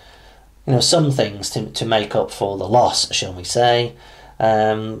 You know, some things to make up for the loss, shall we say.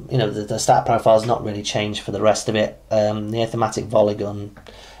 You know, the stat profile's not really changed for the rest of it. The Aethermatic Volley Gun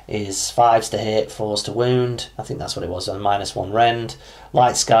is 5s to hit, 4s to wound. I think that's what it was, on -1 rend.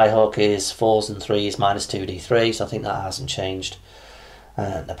 Light Skyhook is 4s and 3s, -2d3, so I think that hasn't changed.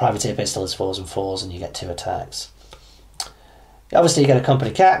 The Privateer Pistol is 4s and 4s, and you get 2 attacks. Obviously, you get a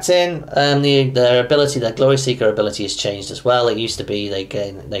company captain. Their ability, their Glory Seeker ability, has changed as well. It used to be they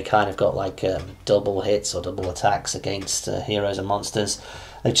kind of got like double hits or double attacks against heroes and monsters.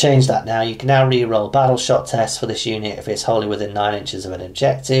 They've changed that now. You can now re-roll battle shot tests for this unit if it's wholly within 9 inches of an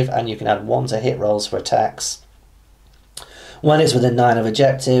objective, and you can add 1 to hit rolls for attacks when it's within 9 of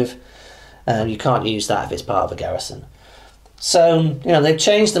objective. You can't use that if it's part of a garrison. So you know they've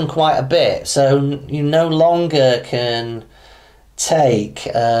changed them quite a bit. So you no longer can take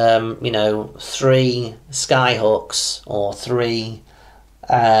you know 3 Skyhooks or 3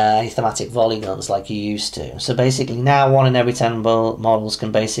 Aethermatic Volley Guns like you used to. So basically now 1 in every 10 models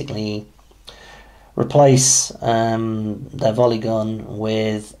can basically replace their volley gun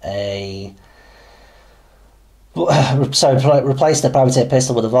with a replace the Privateer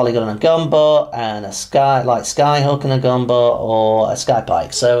Pistol with a volley gun and a gun butt, and a Skyhook and a gun butt, or a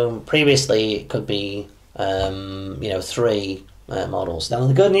Skypike. So previously it could be you know 3 models. Now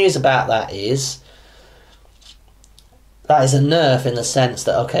the good news about that is a nerf in the sense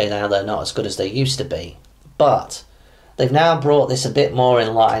that okay, now they're not as good as they used to be, but they've now brought this a bit more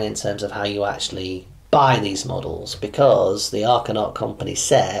in line in terms of how you actually buy these models, because the Arcanaut Company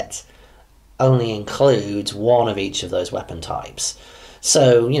set only includes 1 of each of those weapon types.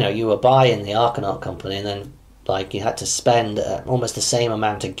 So you know you were buying the Arcanaut Company, and then like you had to spend almost the same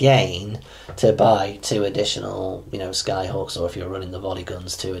amount again to buy 2 additional, you know, Skyhawks, or if you're running the volley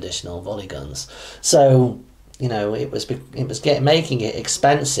guns, 2 additional volley guns. So you know it was making it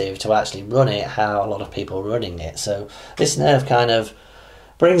expensive to actually run it how a lot of people are running it. So this nerf kind of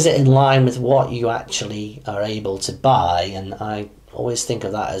brings it in line with what you actually are able to buy, and I always think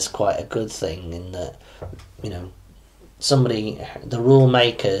of that as quite a good thing, in that you know the rule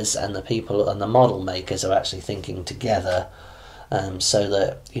makers and the people and the model makers are actually thinking together, so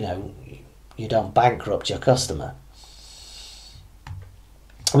that you know you don't bankrupt your customer.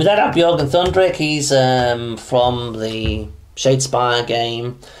 We then have Bjorgen Thundrick. He's from the Shadespire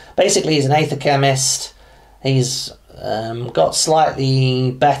game. Basically, he's an Aether Chemist. He's got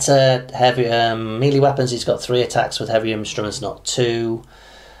slightly better heavy melee weapons. He's got 3 attacks with heavy instruments, not 2.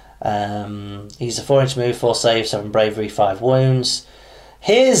 He's a 4-inch move, 4 save, 7 bravery, 5 wounds.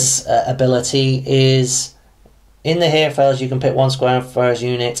 His ability is in the hero phase you can pick 1 square phase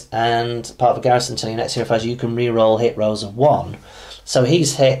unit and part of a garrison until your next hero phase you can re-roll hit rolls of 1. So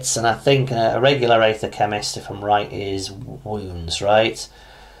he's hits, and I think a regular Aether Chemist, if I'm right, is wounds, right?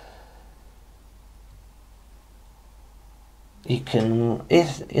 You can,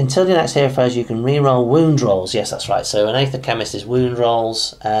 until your next hero phase, you can reroll wound rolls. Yes, that's right. So an Aether Chemist is wound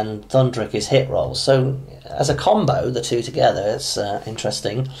rolls, and Thundrick is hit rolls. So as a combo, the two together, it's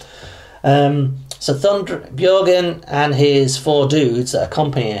interesting. So Bjorgen and his 4 dudes that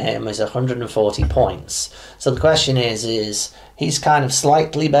accompany him is 140 points. So the question is he's kind of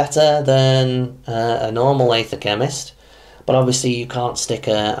slightly better than a normal Aether Chemist, but obviously you can't stick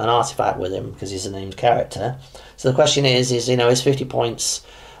an artifact with him because he's a named character. So the question is 50 points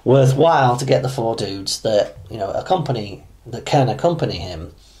worthwhile to get the 4 dudes that can accompany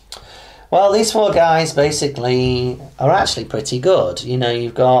him? Well, these 4 guys basically are actually pretty good.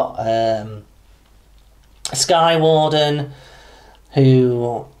 You've got a Sky Warden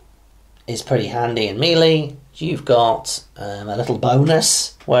who is pretty handy in melee. You've got a little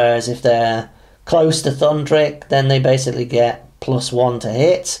bonus, whereas if they're close to Thundrick, then they basically get +1 to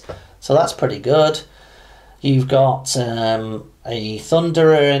hit. So that's pretty good. You've got a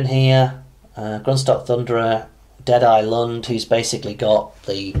Thunderer in here, Grunstock Thunderer, Deadeye Lund, who's basically got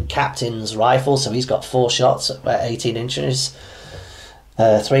the captain's rifle, so he's got 4 shots at about 18 inches,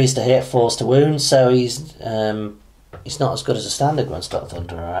 3s to hit, 4s to wound. So he's not as good as a standard Grunstock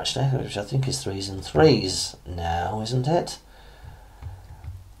Thunderer actually, which I think is 3s and 3s now, isn't it?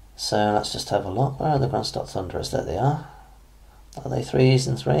 So let's just have a look. Where are the Grunstock Thunderers? There they are. Are they 3s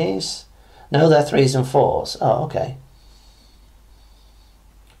and 3s? No, they're 3s and 4s. Oh, okay.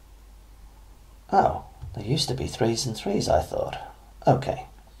 Oh, they used to be 3s and 3s, I thought. Okay.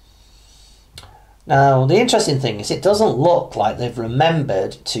 Now, the interesting thing is it doesn't look like they've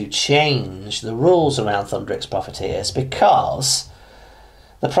remembered to change the rules around Thundrick's Profiteers, because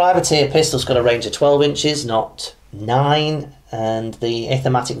the Privateer pistol's got a range of 12 inches, not 9, and the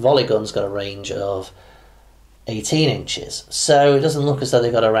Aethermatic Volley gun's got a range of 18 inches. So it doesn't look as though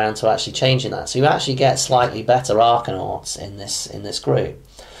they got around to actually changing that. So you actually get slightly better Arcanauts in this group.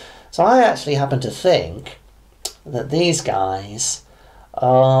 So I actually happen to think that these guys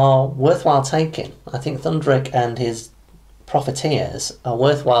are worthwhile taking. I think Thundrick and his Profiteers are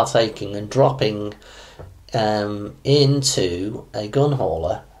worthwhile taking and dropping into a gun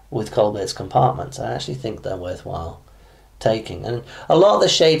hauler with Colbert's compartments. I actually think they're worthwhile taking. And a lot of the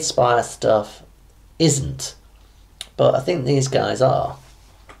Shadespire stuff isn't, but I think these guys are.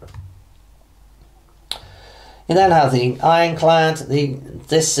 You then have the Ironclad.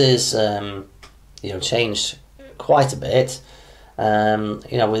 This is changed quite a bit.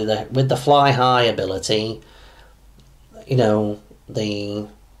 With the fly high ability, the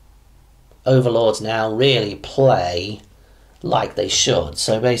Overlords now really play like they should.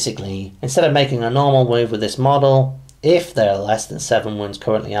 So basically, instead of making a normal move with this model, if there are less than 7 wounds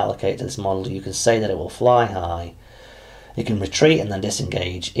currently allocated to this model, you can say that it will fly high. You can retreat and then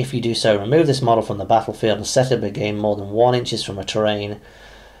disengage. If you do so, remove this model from the battlefield and set up a game more than 1 inches from a terrain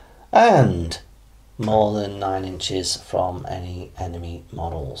and more than 9 inches from any enemy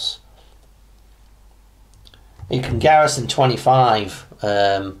models. You can garrison 25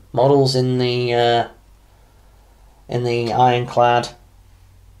 models in the Ironclad,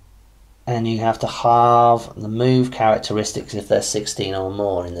 and you have to halve the move characteristics if there's 16 or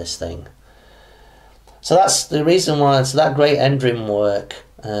more in this thing. So that's the reason why. So that great Endrim work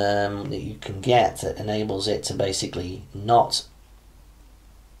that you can get that enables it to basically not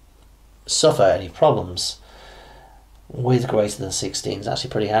suffer any problems with greater than 16 is actually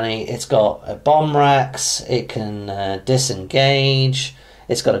pretty handy. It's got bomb racks, it can disengage,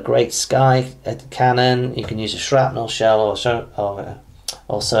 it's got a great sky cannon, you can use a shrapnel shell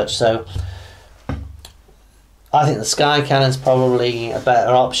or such. So I think the sky cannon's probably a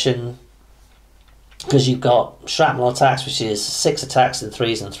better option, because you've got shrapnel attacks, which is 6 attacks in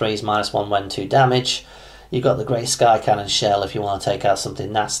 3s and 3s, -1 when 2 damage. You've got the great sky cannon shell if you want to take out something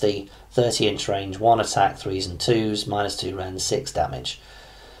nasty, 30-inch range, 1 attack, 3s and 2s, -2 rend, 6 damage.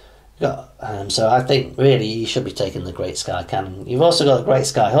 So I think really you should be taking the great sky cannon. You've also got the great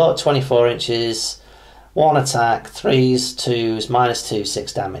sky hawk, 24 inches, 1 attack, 3s, 2s, -2,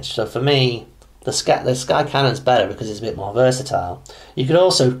 6 damage. So for me, the sky cannon's better because it's a bit more versatile. You could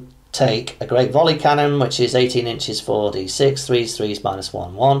also take a great volley cannon, which is 18 inches, 4d6, 3s, 3s,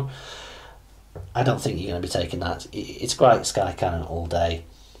 -1, 1. I don't think you're going to be taking that. It's great sky cannon all day.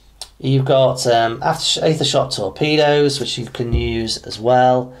 You've got Aether Shot torpedoes, which you can use as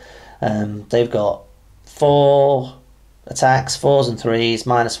well. They've got 4 attacks, 4s and 3s,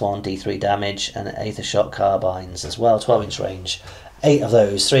 -1, d3 damage, and Aether Shot carbines as well, 12-inch range. 8 of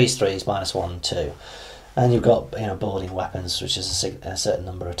those, 3s, 3s, -1, 2. And you've got, you know, boarding weapons, which is a certain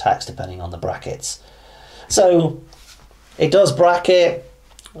number of attacks depending on the brackets. So it does bracket,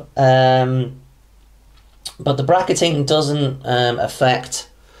 but the bracketing doesn't affect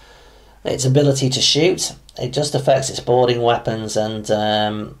its ability to shoot. It just affects its boarding weapons and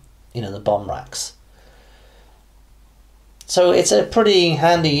you know, the bomb racks. So it's a pretty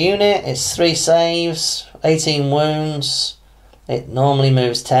handy unit. It's 3 saves, 18 wounds. It normally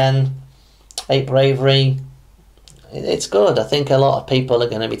moves 10. 8 bravery. It's good. I think a lot of people are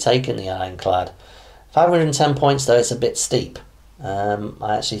going to be taking the Ironclad. 510 points though, it's a bit steep.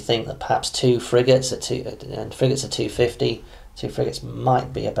 I actually think that perhaps 2 frigates at frigates at 250. 2 frigates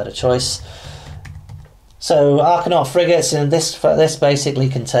might be a better choice. So Arcanaut frigates, and this basically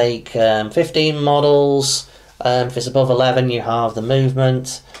can take 15 models. If it's above 11, you halve the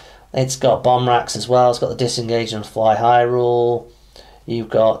movement. It's got bomb racks as well. It's got the disengage and fly high rule. You've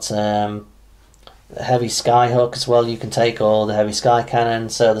got heavy skyhook as well. You can take all the heavy sky cannon.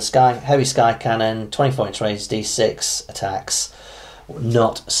 So the heavy sky cannon, 24 inch range, D6 attacks,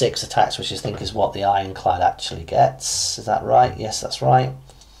 not 6 attacks, which I think is what the Ironclad actually gets. Is that right? Yes, that's right.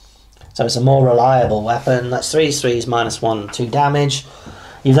 So it's a more reliable weapon. That's 3s, -1, 2 damage.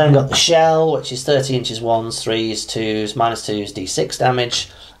 You've then got the shell, which is 30 inches, 1s, 3s, 2s, -2s, D6 damage.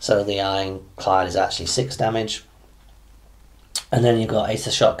 So the Ironclad is actually 6 damage. And then you've got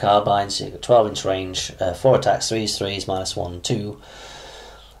Aether Shot carbines, so you've got 12 inch range, 4 attacks, 3s, -1, 2.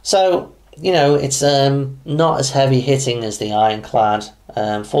 So, you know, it's not as heavy hitting as the Ironclad.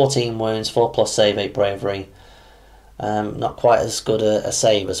 14 wounds, 4+ save, 8 bravery. Not quite as good a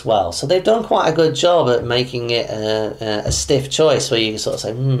save as well. So they've done quite a good job at making it a stiff choice where you can sort of say,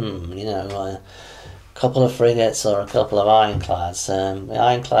 you know, a couple of frigates or a couple of Ironclads. The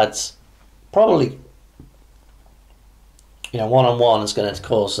Ironclad's probably, you know, one-on-one is going to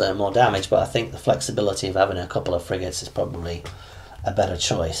cause more damage, but I think the flexibility of having a couple of frigates is probably a better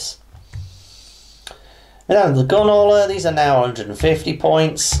choice. Now, the gun hauler, these are now 150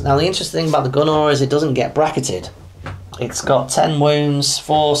 points. Now, the interesting thing about the gun hauler is it doesn't get bracketed. It's got 10 wounds,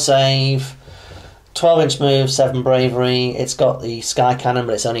 4 save, 12 inch move, 7 bravery. It's got the sky cannon,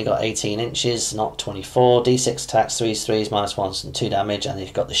 but it's only got 18 inches, not 24. D6 attacks, 3s, -1s, and 2 damage. And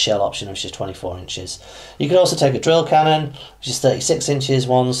you've got the shell option, which is 24 inches. You could also take a drill cannon, which is 36 inches,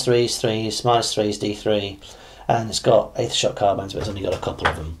 1s, 3s, -3s, D3. And it's got Aether Shot carbines, but it's only got a couple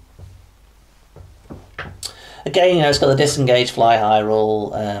of them. Again, you know, it's got the disengage, fly high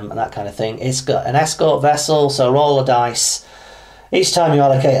rule, and that kind of thing. It's got an escort vessel, so roll a dice. Each time you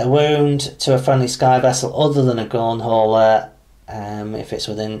allocate a wound to a friendly sky vessel other than a gun hauler, if it's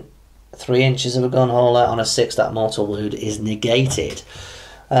within 3 inches of a gun hauler, on a 6, that mortal wound is negated.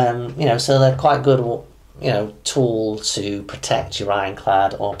 You know, so they're quite good, you know, tool to protect your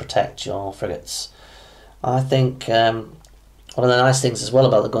Ironclad or protect your frigates. I think one of the nice things as well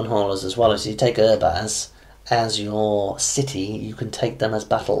about the gun haulers as well is you take Urbaz as your city, you can take them as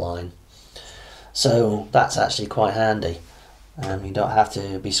battle line. So that's actually quite handy. You don't have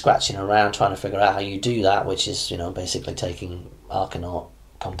to be scratching around trying to figure out how you do that, which is, you know, basically taking Arcanaut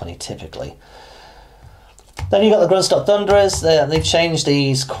company typically. Then you've got the Grunstock Thunderers. They've changed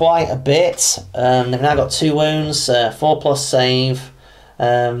these quite a bit. They've now got 2 wounds, 4+ save.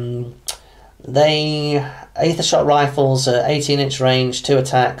 They Aether Shot rifles, 18 inch range, 2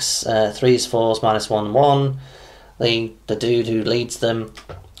 attacks, 3s, 4s, -1, 1. The dude who leads them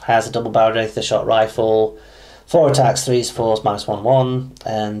has a double-barreled Aether Shot rifle, 4 attacks, 3s, 4s, -1, 1.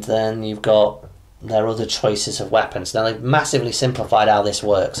 And then you've got their other choices of weapons. Now they've massively simplified how this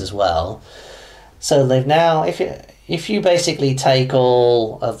works as well. So they've now, if you basically take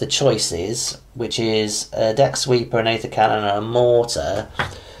all of the choices, which is a deck sweeper, an Aether cannon, and a mortar,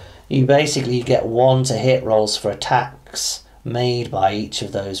 you basically get 1 to hit rolls for attacks made by each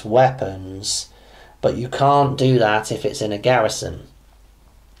of those weapons, but you can't do that if it's in a garrison.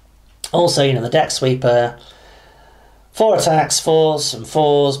 Also, you know, the deck sweeper, 4 attacks, 4s and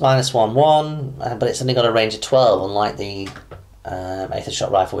 4s, -1, 1, but it's only got a range of 12, unlike the Aether Shot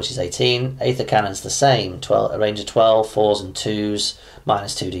rifle, which is 18. Aether cannon's the same, a range of 12, 4s and 2s,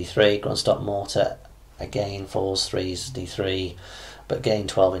 -2 D3. Grunstock mortar, again 4s, 3s, D3. But gain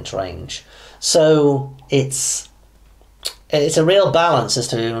 12 inch range. So it's a real balance as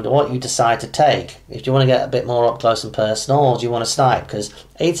to what you decide to take. If you want to get a bit more up close and personal, or do you want to snipe? Because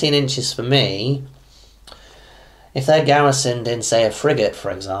 18 inches for me, if they're garrisoned in, say, a frigate, for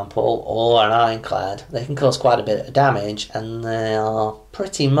example, or an Ironclad, they can cause quite a bit of damage, and they are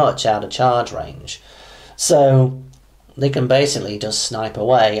pretty much out of charge range. So they can basically just snipe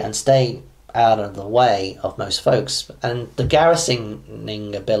away and stay out of the way of most folks. And the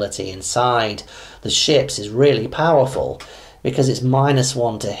garrisoning ability inside the ships is really powerful because it's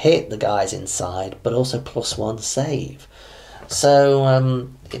 -1 to hit the guys inside, but also +1 save. So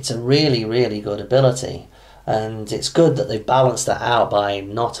it's a really, really good ability. And it's good that they've balanced that out by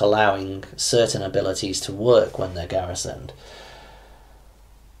not allowing certain abilities to work when they're garrisoned.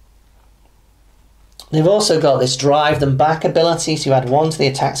 They've also got this drive them back ability, so you add 1 to the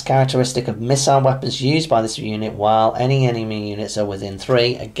attack's characteristic of missile weapons used by this unit while any enemy units are within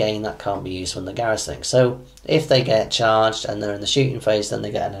 3. Again, that can't be used when they're garrisoning. So if they get charged and they're in the shooting phase, then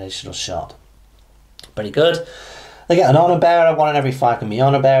they get an additional shot. Pretty good. They get an honour bearer, 1 in every 5 can be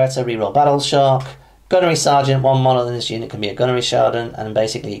honour bearer to reroll battle shock. Gunnery sergeant, 1 model in this unit can be a gunnery sergeant, and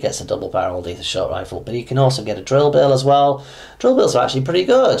basically he gets a double-barreled ether shot rifle. But he can also get a drill bill as well. Drill bills are actually pretty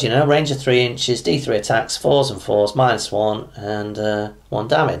good, you know, range of 3 inches, D3 attacks, 4s and 4s, -1, and 1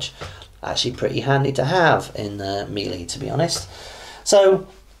 damage. Actually pretty handy to have in melee, to be honest. So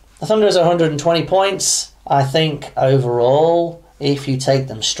the Thunderers are 120 points. I think overall, if you take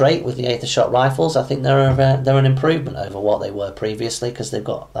them straight with the ether shot rifles, I think they're an improvement over what they were previously because they've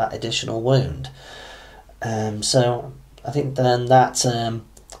got that additional wound. So I think then that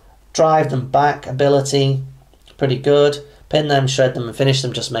drive them back ability, pretty good. Pin them, shred them and finish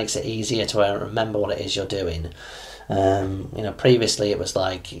them just makes it easier to remember what it is you're doing. You know, previously it was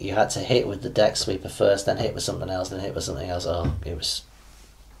like you had to hit with the deck sweeper first, then hit with something else, then hit with something else. Oh, it was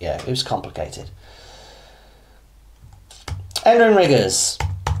complicated. Endrin Riggers.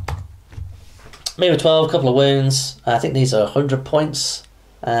 Me with 12, couple of wounds. I think these are 100 points.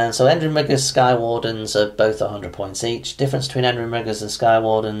 So Endrin Riggers, Sky Wardens are both 100 points each. Difference between Endrin Riggers and Sky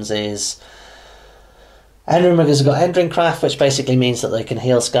Wardens is Endrin Riggers have got Endrin Craft, which basically means that they can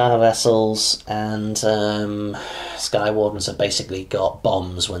heal Sky Vessels, and Sky Wardens have basically got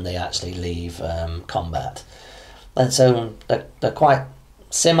bombs when they actually leave combat. And so they're quite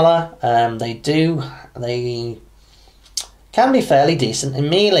similar. They can be fairly decent in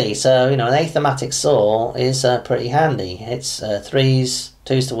melee, so you know an athematic saw is pretty handy. It's 3s,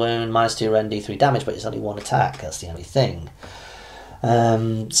 2s to wound, -2 rend, D3 damage, but it's only 1 attack, that's the only thing.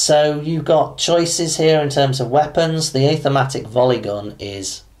 So you've got choices here in terms of weapons. The athematic volley gun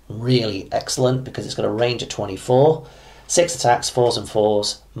is really excellent because it's got a range of 24, 6 attacks, 4s and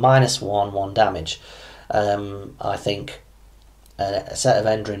 4s, -1, 1 damage. I think a set of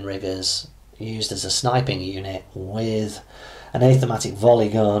Endrin Riggers used as a sniping unit with an athematic volley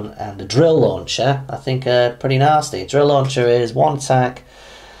gun and a drill launcher, I think pretty nasty. A drill launcher is 1 attack,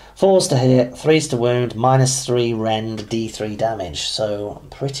 4s to hit, 3s to wound, -3 rend, D3 damage, so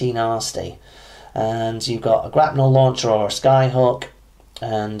pretty nasty. And you've got a grapnel launcher or a sky hook,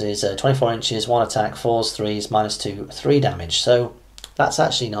 and is 24 inches, 1 attack, 4s, 3s, -2, 3 damage, so that's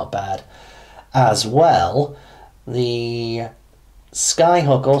actually not bad. As well, the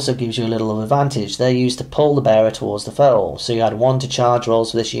Skyhook also gives you a little advantage. They're used to pull the bearer towards the foe. So you add 1 to charge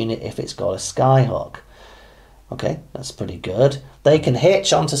rolls for this unit if it's got a Skyhook. Okay, that's pretty good. They can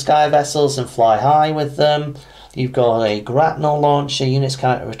hitch onto sky vessels and fly high with them. You've got a grapnel launcher. Units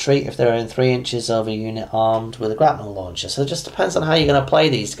can't retreat if they're in 3 inches of a unit armed with a grapnel launcher. So it just depends on how you're going to play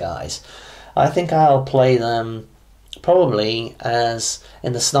these guys. I think I'll play them probably as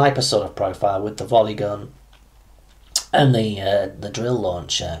in the sniper sort of profile with the volley gun and the drill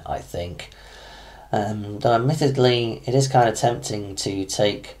launcher, I think. Though admittedly, it is kind of tempting to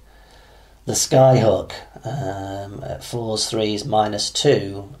take the Skyhook at 4s, 3s,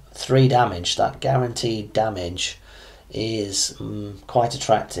 -2, 3 damage. That guaranteed damage is quite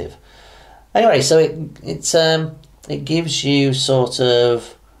attractive. Anyway, so it gives you sort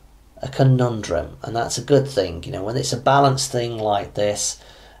of a conundrum, and that's a good thing. You know, when it's a balanced thing like this,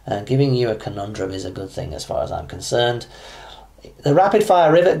 giving you a conundrum is a good thing as far as I'm concerned. The rapid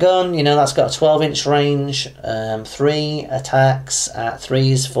fire rivet gun, you know, that's got a 12-inch range, 3 attacks at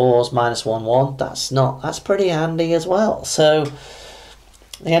 3s, 4s, -1, 1. That's pretty handy as well. So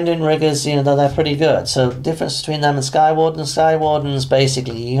the Endrin Riggers, you know, they're pretty good. So the difference between them and Sky Wardens,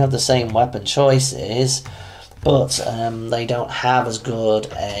 basically you have the same weapon choices, but they don't have as good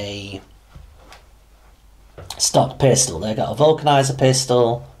a stock pistol. They've got a vulcanizer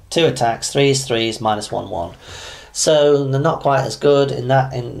pistol, 2 attacks, 3s, 3s, -1, 1. So they're not quite as good in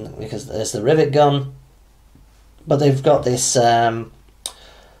that, because there's the rivet gun, but they've got this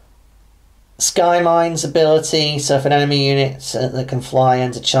Sky Mines ability. So if an enemy unit that can fly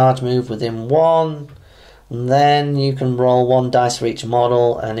ends a charge move within 1, then you can roll 1 dice for each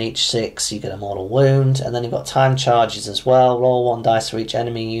model, and each 6 you get a mortal wound. And then you've got time charges as well. Roll 1 dice for each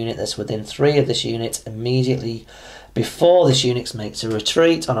enemy unit that's within 3 of this unit immediately Before this unit makes a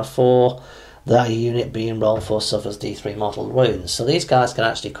retreat on a 4, that unit being rolled for suffers D3 mortal wounds. So these guys can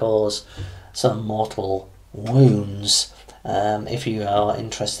actually cause some mortal wounds if you are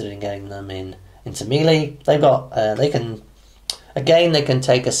interested in getting them into melee. They've got they can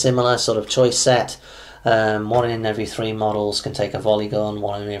take a similar sort of choice set. 1 in every 3 models can take a volley gun.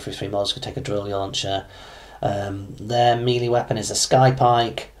 1 in every 3 models can take a drill launcher. Their melee weapon is a sky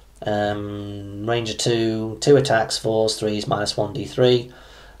pike. Ranger 2, 2 attacks, 4s, 3s, -1 D3.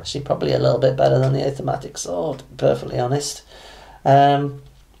 Actually, probably a little bit better than the Athematic Sword, to be perfectly honest.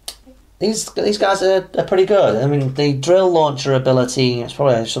 These guys are pretty good. I mean, the drill launcher ability, it's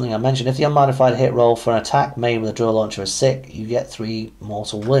probably something I mentioned. If the unmodified hit roll for an attack made with a drill launcher is sick, you get 3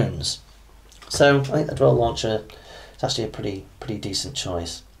 mortal wounds. So I think the drill launcher is actually a pretty decent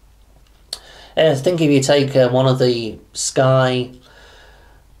choice. I think if you take one of the sky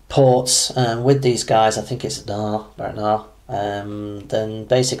ports with these guys, I think it's Nar, then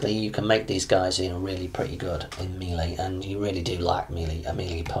basically you can make these guys really pretty good in melee, and you really do lack a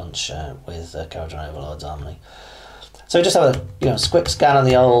melee punch with Kharadron Overlord's army. So just have a quick scan of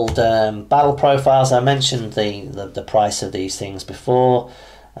the old battle profiles. I mentioned the price of these things before,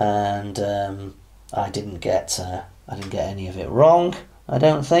 and I didn't get any of it wrong, I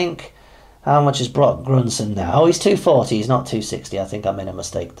don't think. How much is Brock Grunson now? Oh, he's 240, he's not 260. I think I made a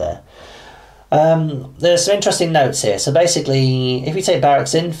mistake there. There's some interesting notes here. So basically, if you take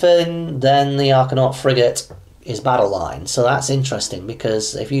Barracks Infin, then the Arcanaut frigate is battle line. So that's interesting,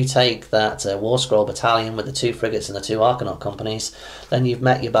 because if you take that War Scroll battalion with the 2 frigates and the 2 Arcanaut companies, then you've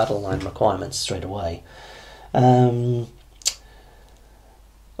met your battle line requirements straight away.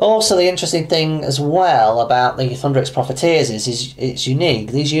 Also, the interesting thing as well about the Thunderix Profiteers is it's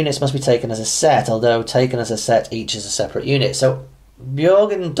unique. These units must be taken as a set, although taken as a set, each is a separate unit. So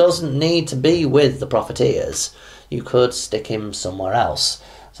Bjorgen doesn't need to be with the Profiteers. You could stick him somewhere else.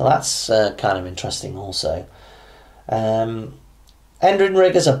 So that's kind of interesting also. Endrin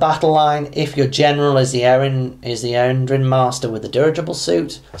Riggers are battle line if your general is the Endrin Master with the dirigible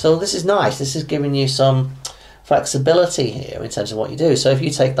suit. So this is nice. This is giving you some flexibility here in terms of what you do. So if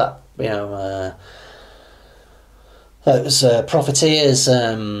you take that, those Profiteers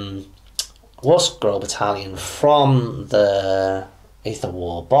War Scroll battalion from the Aether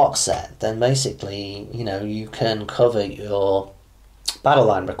War box set, then basically you can cover your battle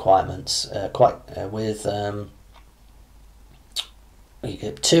line requirements with you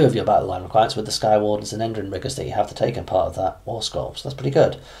get 2 of your battle line requirements with the Sky Wardens and Endrin Riggers that you have to take in part of that War Scroll. So that's pretty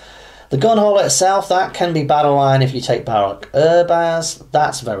good. The gun hauler itself, that can be battle line if you take Barak Urbaz.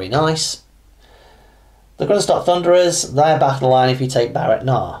 That's very nice. The Grunstock Thunderers, they're battle line if you take Barrett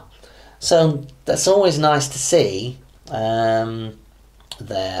Nar. So that's always nice to see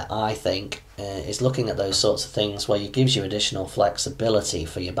there, I think, is looking at those sorts of things where it gives you additional flexibility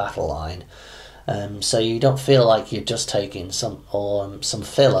for your battle line. So you don't feel like you're just taking some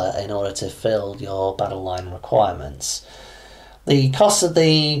filler in order to fill your battle line requirements. The cost of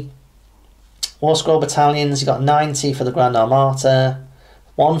the War Scroll battalions, you got 90 for the Grand Armata,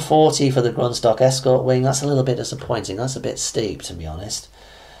 140 for the Grunstock Escort Wing. That's a little bit disappointing. That's a bit steep, to be honest.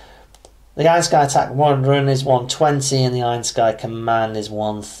 The Iron Sky Attack Run is 120 and the Iron Sky Command is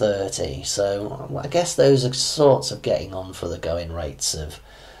 130. So I guess those are sorts of getting on for the going rates of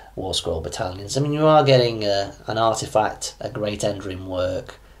War Scroll battalions. I mean, you are getting an artifact, a Great Endrin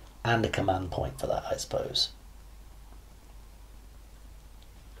work, and a command point for that, I suppose.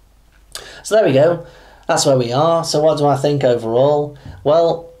 So there we go. That's where we are. So what do I think overall?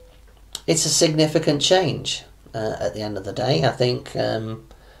 Well, it's a significant change at the end of the day. I think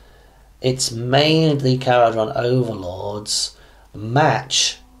it's made the Kharadron Overlords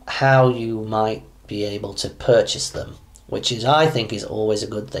match how you might be able to purchase them, which is, I think, is always a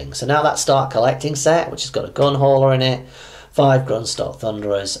good thing. So now that Start Collecting set, which has got a gun hauler in it, 5 Grunstock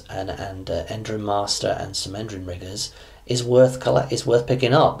Thunderers and Endrin Master and some Endrin Riggers, is worth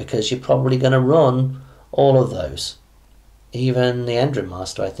picking up, because you're probably going to run all of those. Even the Endrin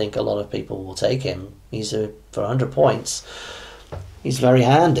Master, I think a lot of people will take him. For 100 points, he's very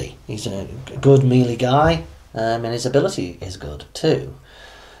handy. He's a good melee guy, and his ability is good too.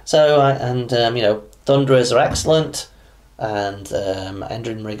 So Thunderers are excellent, and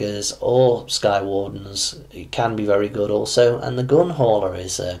Endrin Riggers or Sky Wardens can be very good also, and the Gun Hauler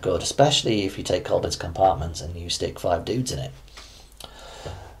is good, especially if you take Colbin's Compartment and you stick 5 dudes in it.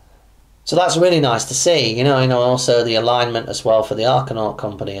 So that's really nice to see. Also the alignment as well for the Arcanaut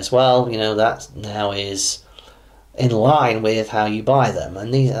Company as well. That now is in line with how you buy them,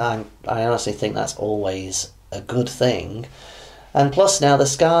 and I honestly think that's always a good thing. And plus now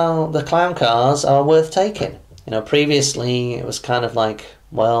the Clown Cars are worth taking. You know, previously it was kind of like,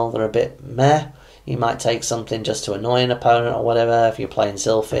 well, they're a bit meh. You might take something just to annoy an opponent or whatever. If you're playing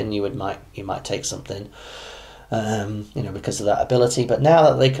Zilfin, you might take something, you know, because of that ability. But now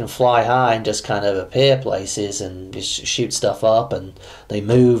that they can fly high and just kind of appear places and just shoot stuff up, and they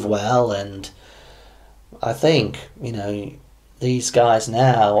move well, and I think, you know, these guys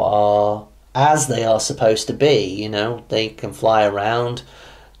now are as they are supposed to be. You know, they can fly around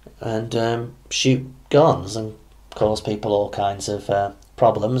and shoot guns and cause people all kinds of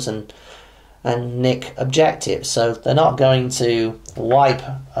problems and nick objectives. So they're not going to wipe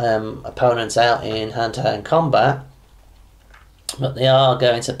opponents out in hand-to-hand combat, but they are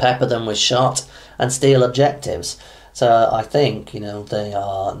going to pepper them with shot and steal objectives. So I think, you know, they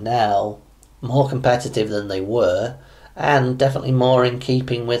are now more competitive than they were, and definitely more in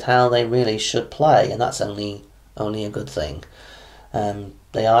keeping with how they really should play, and that's only a good thing.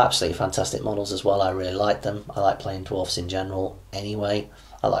 They are absolutely fantastic models as well. I really like them. I like playing dwarfs in general anyway.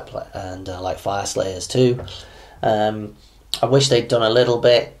 I like Fire Slayers too. I wish they'd done a little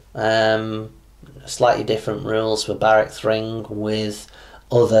bit slightly different rules for Barrack Thring with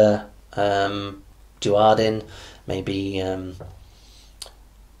other Duardin. Maybe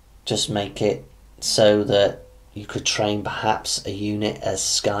just make it so that you could train perhaps a unit as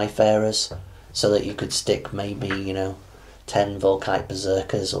Skyfarers, so that you could stick maybe, you know, 10 Volkite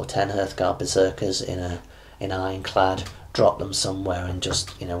Berserkers or 10 Hearthguard Berserkers in Ironclad, drop them somewhere and just,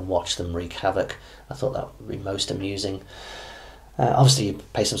 you know, watch them wreak havoc. I thought that would be most amusing. Obviously you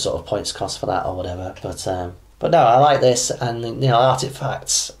pay some sort of points cost for that or whatever, but no, I like this, and you know,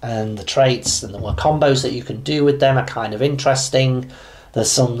 artifacts and the traits and the combos that you can do with them are kind of interesting.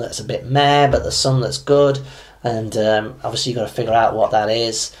 There's some that's a bit meh, but there's some that's good, and obviously you've got to figure out what that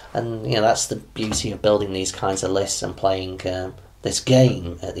is, and you know, that's the beauty of building these kinds of lists and playing this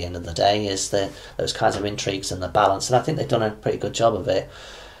game at the end of the day, is those kinds of intrigues and the balance, and I think they've done a pretty good job of it.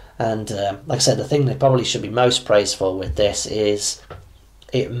 And like I said, the thing they probably should be most praised for with this is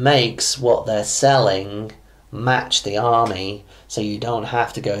it makes what they're selling match the army, so you don't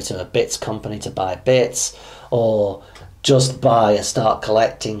have to go to a bits company to buy bits, or just buy a start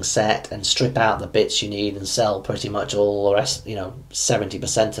collecting set and strip out the bits you need and sell pretty much all the rest, you know,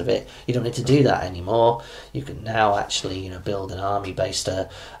 70% of it. You don't need to do that anymore. You can now actually, you know, build an army based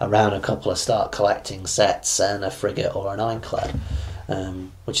around a couple of start collecting sets and a frigate or an ironclad,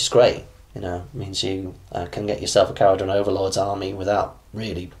 which is great. You know, it means you can get yourself a Kharadron Overlord's army without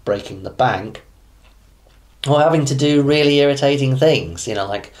really breaking the bank, or having to do really irritating things, you know,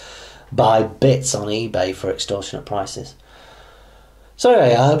 like buy bits on eBay for extortionate prices. So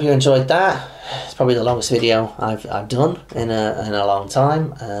anyway, I hope you enjoyed that. It's probably the longest video I've done in a long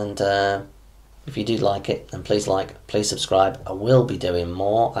time, and if you do like it, then please subscribe. I will be doing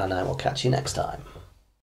more, and I will catch you next time.